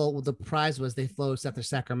festival, the prize was they flew us up to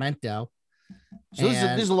Sacramento. So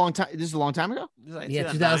this is a long time. This is a long time ago. Like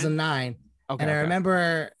 2009. Okay. And I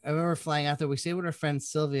remember flying out there. We stayed with our friend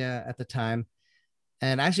Sylvia at the time,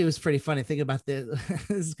 And actually, it was pretty funny. Think about this.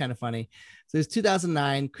 This is kind of funny. So it was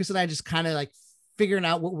 2009. Chris and I just kind of like figuring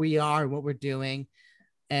out what we are and what we're doing.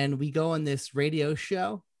 And we go on this radio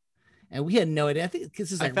show. And we had no idea. I think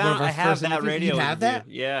this is like one of our first. That radio. You have that?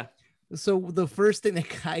 Yeah. So the first thing the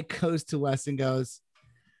guy goes to us and goes,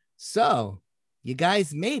 "So you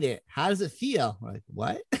guys made it. How does it feel?" We're like,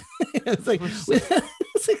 "What?" It's like,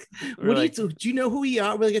 do you know who we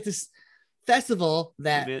are? We're like at this festival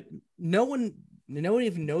that no one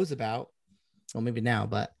even knows about. Well, maybe now,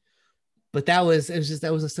 but that was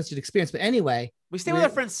such an experience. But anyway, we stayed with our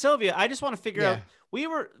friend Sylvia. I just want to figure out.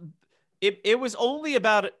 It was only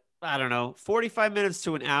about, I don't know, 45 minutes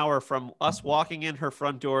to an hour from us walking in her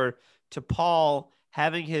front door to Paul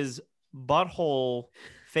having his butthole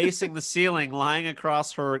facing the ceiling, lying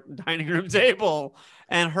across her dining room table,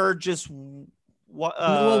 and her just.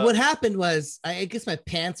 What happened was, I guess my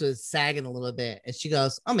pants was sagging a little bit, and she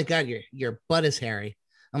goes, "Oh my God, your butt is hairy."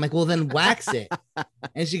 I'm like, "Well, then wax it."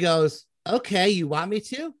 And she goes, "Okay, you want me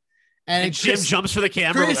to?" And Jim jumps for the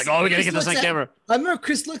camera. We're like, "Oh, we gotta get this on camera." I remember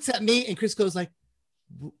Chris looks at me, and Chris goes like,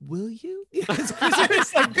 "Will you?" Chris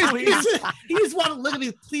like, please. He just want to look at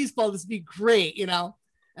me. "Please, Paul, this would be great, you know."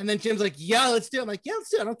 And then Jim's like, "Yeah, let's do it." I'm like, "Yeah, let's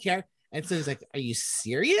do it. I don't care." And so he's like, "Are you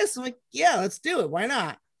serious?" I'm like, "Yeah, let's do it. Why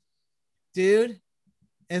not?" Dude,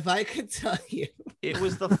 if I could tell you, it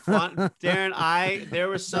was the fun, Darin. There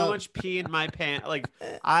was so much pee in my pants. Like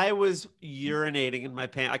I was urinating in my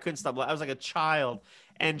pants. I couldn't stop. I was like a child,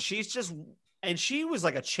 and she was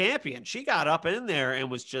like a champion. She got up in there and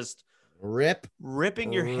was just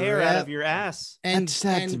ripping your hair out of your ass. And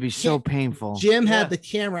that had to be so painful. Jim had the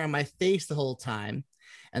camera on my face the whole time,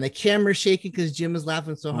 and the camera shaking because Jim was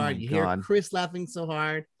laughing so hard. You hear Chris laughing so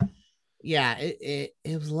hard. Yeah, it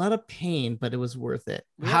was a lot of pain, but it was worth it.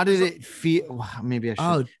 How did it feel? Maybe I should.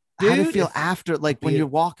 Oh, dude, how did it feel after? Like when you're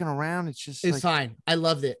walking around, it's fine. I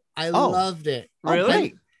loved it. Loved it.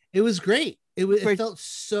 Really? It was great. It felt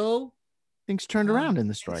so. Things turned around in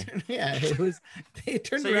the story. Yeah, it was. It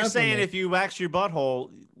turned around. So you're saying if you wax your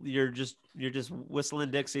butthole, you're just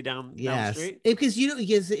whistling Dixie down the street? Because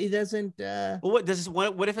it doesn't.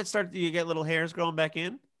 Well, what if it starts? You get little hairs growing back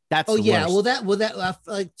in? That's worst. That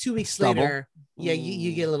like 2 weeks later,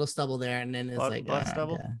 you get a little stubble there, and then it's butt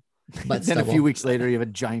stubble. Yeah. But then a few weeks later, you have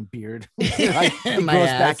a giant beard. It grows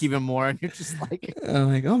back even more, and you're just like,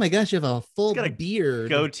 I'm like, oh my gosh, you have a full beard,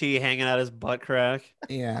 goatee hanging out his butt crack.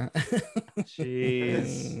 Yeah.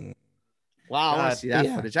 Jeez. Wow, I see that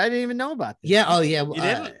footage. I didn't even know about this. Yeah. Oh yeah. You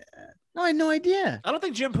didn't? No, I had no idea. I don't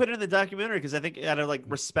think Jim put it in the documentary because I think out of like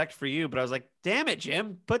respect for you, but I was like, damn it,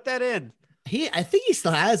 Jim, put that in. I think he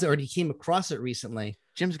still has it, or he came across it recently.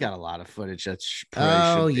 Jim's got a lot of footage that's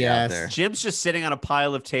out there. Jim's just sitting on a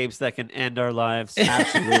pile of tapes that can end our lives.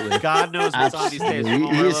 Absolutely. God knows what's on these tapes.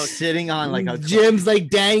 He's sitting on like a Jim's like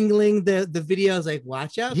dangling the videos, like,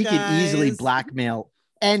 watch out. He could easily blackmail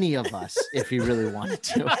any of us if he really wanted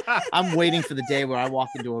to. I'm waiting for the day where I walk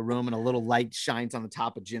into a room and a little light shines on the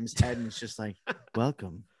top of Jim's head, and it's just like,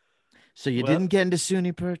 welcome. So you didn't get into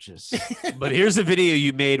SUNY Purchase. But here's a video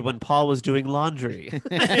you made when Paul was doing laundry.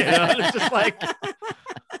 It's just like,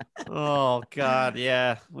 oh, God.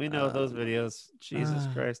 Yeah, we know those videos. Jesus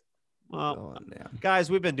Christ. Well,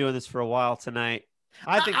 guys, we've been doing this for a while tonight.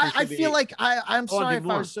 I feel like I'm sorry if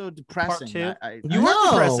I was so depressing. You were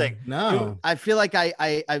depressing. No, I feel like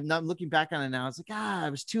I'm not looking back on it now. It's like, I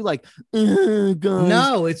was too like, guys.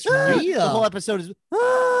 No, it's real. The whole episode is.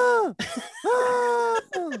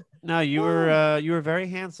 No, you were very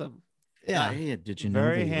handsome. Yeah. Did you know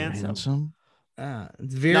very handsome?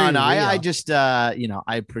 It's very no. real. I just I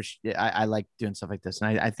appreciate. I like doing stuff like this,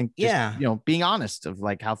 and I think being honest of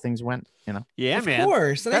like how things went. Yeah, of man. Of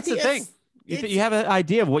course, and that's the thing. You have an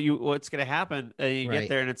idea of what's going to happen, and you get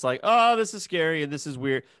there, and it's like, oh, this is scary and this is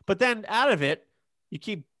weird. But then out of it, you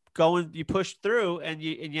keep going, you push through, and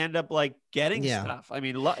you end up like getting stuff. I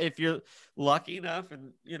mean, if you're lucky enough,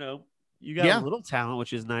 and you got a little talent,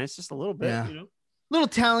 which is nice, just a little bit. Little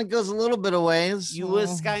talent goes a little bit of ways. You were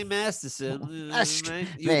Sky Masterson,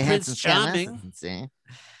 you Prince Charming.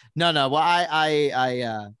 No.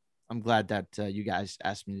 Well, I'm glad that you guys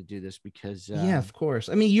asked me to do this because of course.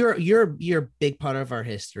 I mean, you're a big part of our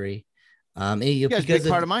history. You guys are a big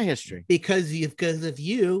part of my history because of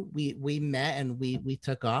you. We met and we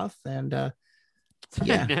took off and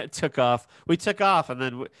it took off. We took off, and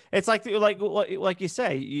then it's like you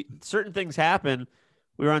say, certain things happen.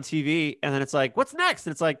 We were on TV, and then it's like, what's next?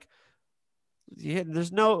 And it's like,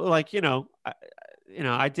 there's no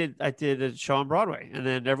I did a show on Broadway, and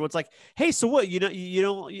then everyone's like, "Hey, so what? You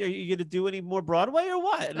gonna do any more Broadway or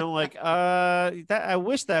what?" And I'm like, I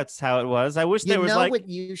wish that's how it was. I wish there was like, what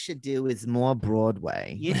you should do is more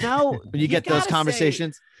Broadway. When you get those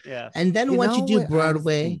conversations. Yeah. And then once you do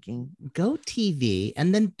Broadway, go TV,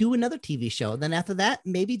 and then do another TV show. Then after that,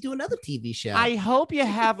 maybe do another TV show. I hope you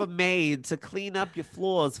have a maid to clean up your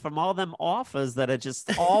floors from all them offers that are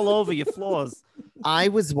just all over your floors. I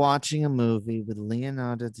was watching a movie with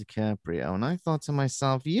Leonardo DiCaprio, and I thought to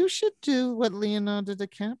myself, you should do what Leonardo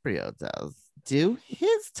DiCaprio does. Do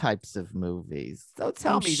his types of movies. Don't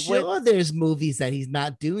tell me. Sure, there's movies that he's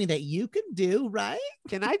not doing that you can do, right?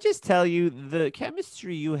 Can I just tell you, the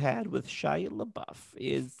chemistry you had with Shia LaBeouf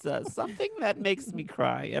is something that makes me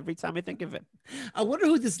cry every time I think of it. I wonder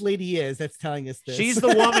who this lady is that's telling us this. She's the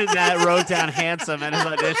woman that wrote down handsome at his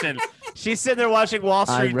audition. She's sitting there watching Wall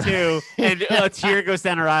Street 2, and a tear goes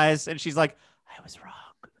down her eyes, and she's like, I was wrong.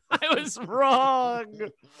 I was wrong.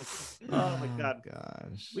 Oh my God.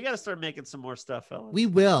 Gosh. We got to start making some more stuff, fellas. We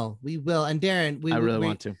will. And Darin, I really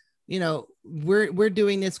want to. We're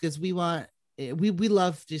doing this because we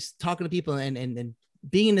love just talking to people and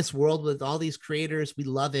being in this world with all these creators. We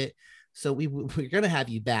love it. So we're gonna have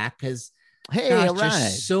you back because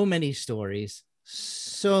there's so many stories.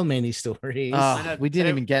 We didn't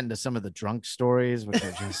even get into some of the drunk stories, which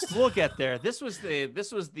are just. We'll get there. This was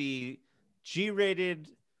the G-rated.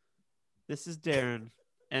 This is Darin.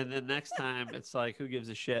 And then next time it's like, who gives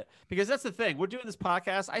a shit? Because that's the thing. We're doing this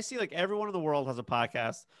podcast. I see like everyone in the world has a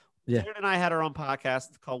podcast. Yeah. Darin and I had our own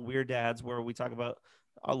podcast called We're Dads, where we talk about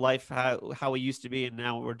our life, how we used to be, and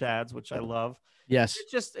now we're dads, which I love. Yes.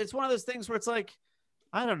 It's one of those things where it's like,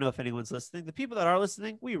 I don't know if anyone's listening. The people that are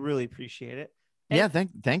listening, we really appreciate it. And,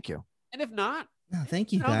 thank you. And if not, no,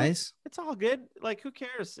 thank you guys. It's all good. Like, who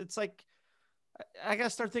cares? It's like, I gotta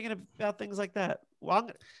start thinking about things like that. Well,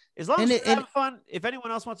 as long as we're having fun, if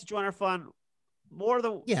anyone else wants to join our fun, more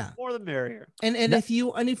the merrier. And if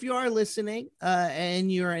you are listening,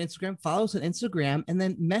 and you're on Instagram, follow us on Instagram, and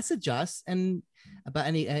then message us and about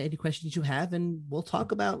any questions you have, and we'll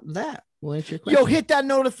talk about that. We'll answer your questions. Hit that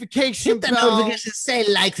notification bell.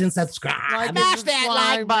 Say likes and subscribe. Smash that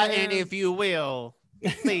like button if you will,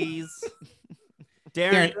 please.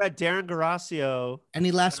 Darin Guerrasio.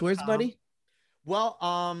 Any last words, buddy? Well,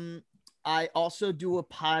 I also do a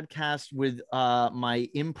podcast with my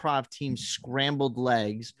improv team, Scrambled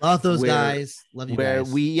Legs. Love those guys. Love you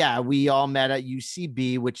guys. Where we all met at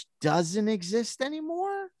UCB, which doesn't exist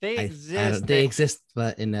anymore. They exist. They exist,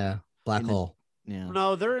 but in a black hole. Yeah.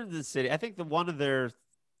 No, they're in the city. I think one of their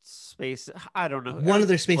spaces. I don't know. One of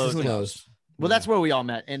their spaces closed. Well, that's where we all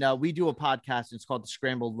met, and we do a podcast. It's called the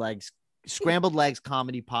Scrambled Legs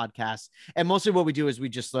Comedy Podcast, and mostly what we do is we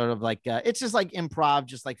just sort of like it's just like improv,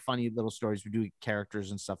 just like funny little stories. We do characters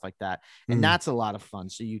and stuff like that, and that's a lot of fun.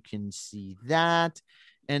 So you can see that,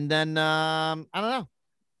 and then I don't know.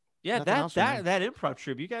 Yeah, that improv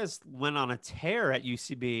troupe, you guys went on a tear at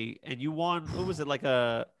UCB, and you won. What was it, like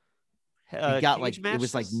a got cage match? It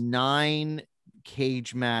was like 9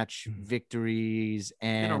 cage match victories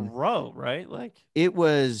and in a row, right? Like it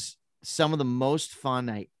was some of the most fun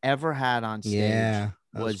I ever had on stage. Yeah,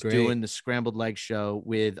 was doing the Scrambled Leg show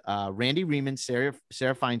with Randy Riemann, Sarah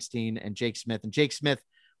Feinstein, and Jake Smith. And Jake Smith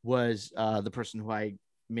was the person who I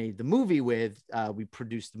made the movie with. We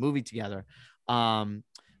produced the movie together.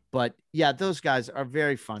 But yeah, those guys are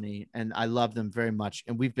very funny, and I love them very much.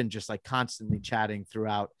 And we've been just like constantly chatting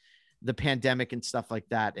throughout the pandemic and stuff like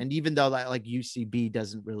that. And even though like UCB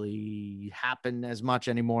doesn't really happen as much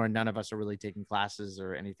anymore, and none of us are really taking classes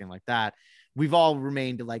or anything like that, we've all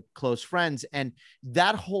remained like close friends. And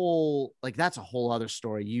that whole, like, that's a whole other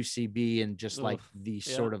story, UCB, and just like the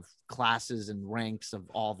sort of classes and ranks of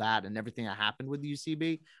all that and everything that happened with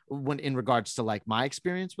UCB when in regards to like my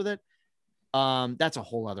experience with it. That's a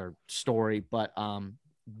whole other story, but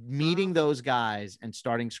meeting those guys and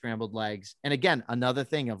starting Scrambled Legs, and again, another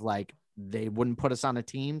thing of like, they wouldn't put us on a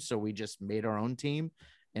team, so we just made our own team,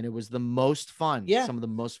 and it was the most fun. Some of the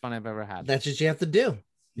most fun I've ever had. That's what you have to do.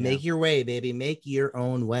 Make your way, baby. Make your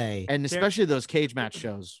own way. And especially those cage match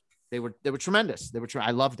shows, they were tremendous.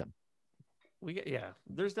 I loved them.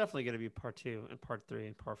 There's definitely going to be part 2 and part 3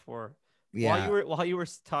 and part 4. While you were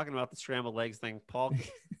talking about the Scrambled Legs thing, Paul.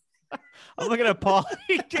 I'm looking at Paul.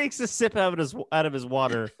 He takes a sip out of his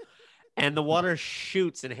water, and the water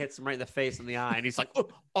shoots and hits him right in the face and the eye. And he's like,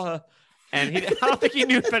 and I don't think he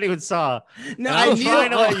knew if anyone saw. No, I was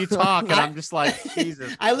trying to let you talk, and I'm just like,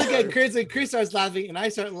 Jesus. I look at Chris, and Chris starts laughing, and I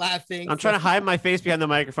start laughing. I'm trying to hide my face behind the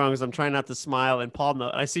microphone because I'm trying not to smile. And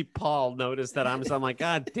I see Paul notice that I'm like,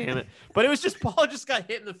 God damn it! But it was just Paul just got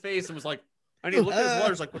hit in the face and was like, And he looked at his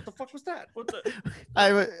lawyers like, what the fuck was that? What the?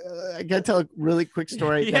 I gotta tell a really quick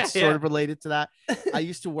story that's sort of related to that. I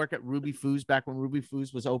used to work at Ruby Foods back when Ruby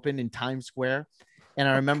Foods was open in Times Square. And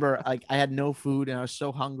I remember like I had no food and I was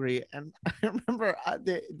so hungry. And I remember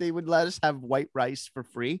they would let us have white rice for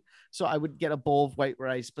free. So I would get a bowl of white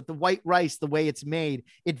rice, but the white rice, the way it's made,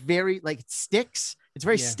 it it sticks. It's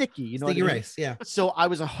very sticky, you know, sticky what I mean? rice. Yeah. So I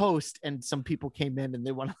was a host and some people came in and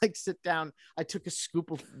they want to like sit down. I took a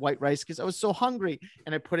scoop of white rice because I was so hungry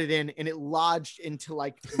and I put it in and it lodged into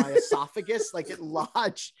like my esophagus. Like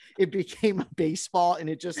it became a baseball and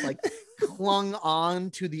it just like clung on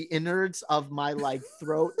to the innards of my like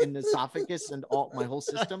throat and esophagus and all my whole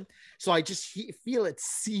system. So I just feel it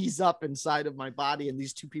seize up inside of my body. And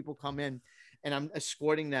these two people come in and I'm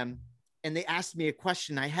escorting them. And they asked me a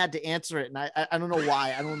question. I had to answer it. And I don't know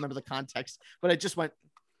why. I don't remember the context, but I just went,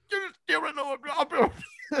 just give me one day. I'll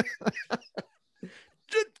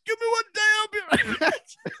be right back.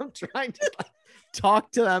 I'm trying to like,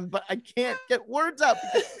 talk to them, but I can't get words out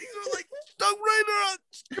because these are like, Doug Rader,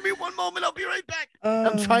 just give me one moment. I'll be right back.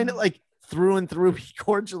 I'm trying to like through and through be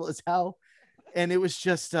cordial as hell. And it was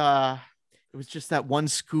just that one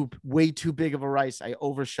scoop, way too big of a rice. I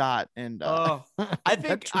overshot, and I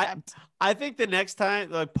think the next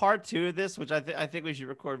time, like part 2 of this, which I think we should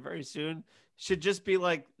record very soon, should just be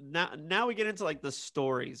like now we get into like the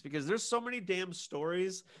stories because there's so many damn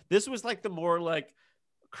stories. This was like the more like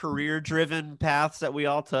career driven paths that we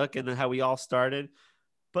all took and how we all started,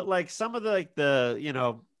 but like some of the like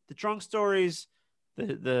the drunk stories.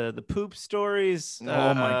 The poop stories. Oh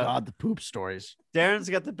my God, the poop stories. Darin's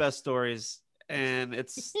got the best stories, and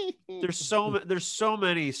there's so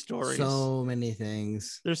many stories. So many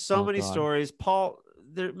things. There's so many stories. Paul,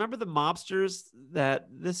 remember the mobsters I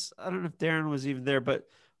don't know if Darin was even there, but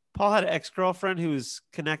Paul had an ex-girlfriend who was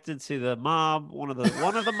connected to the mob, one of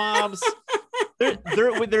the mobs.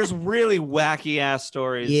 There's really wacky ass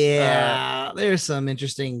stories. Yeah, there's some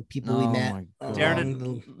interesting people we met. Darin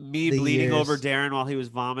and me bleeding over Darin while he was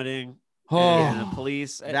vomiting. And the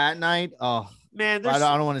police that night. Oh man, I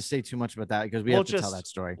don't want to say too much about that because we have to tell that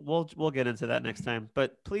story. We'll get into that next time.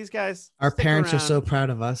 But please, guys, our parents are so proud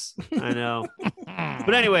of us. I know.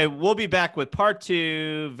 But anyway, we'll be back with part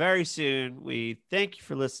 2 very soon. We thank you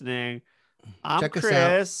for listening. I'm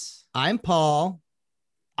Chris. I'm Paul.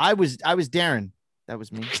 I was Darin. That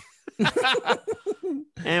was me.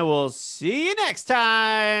 And we'll see you next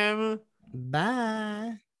time.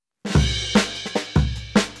 Bye.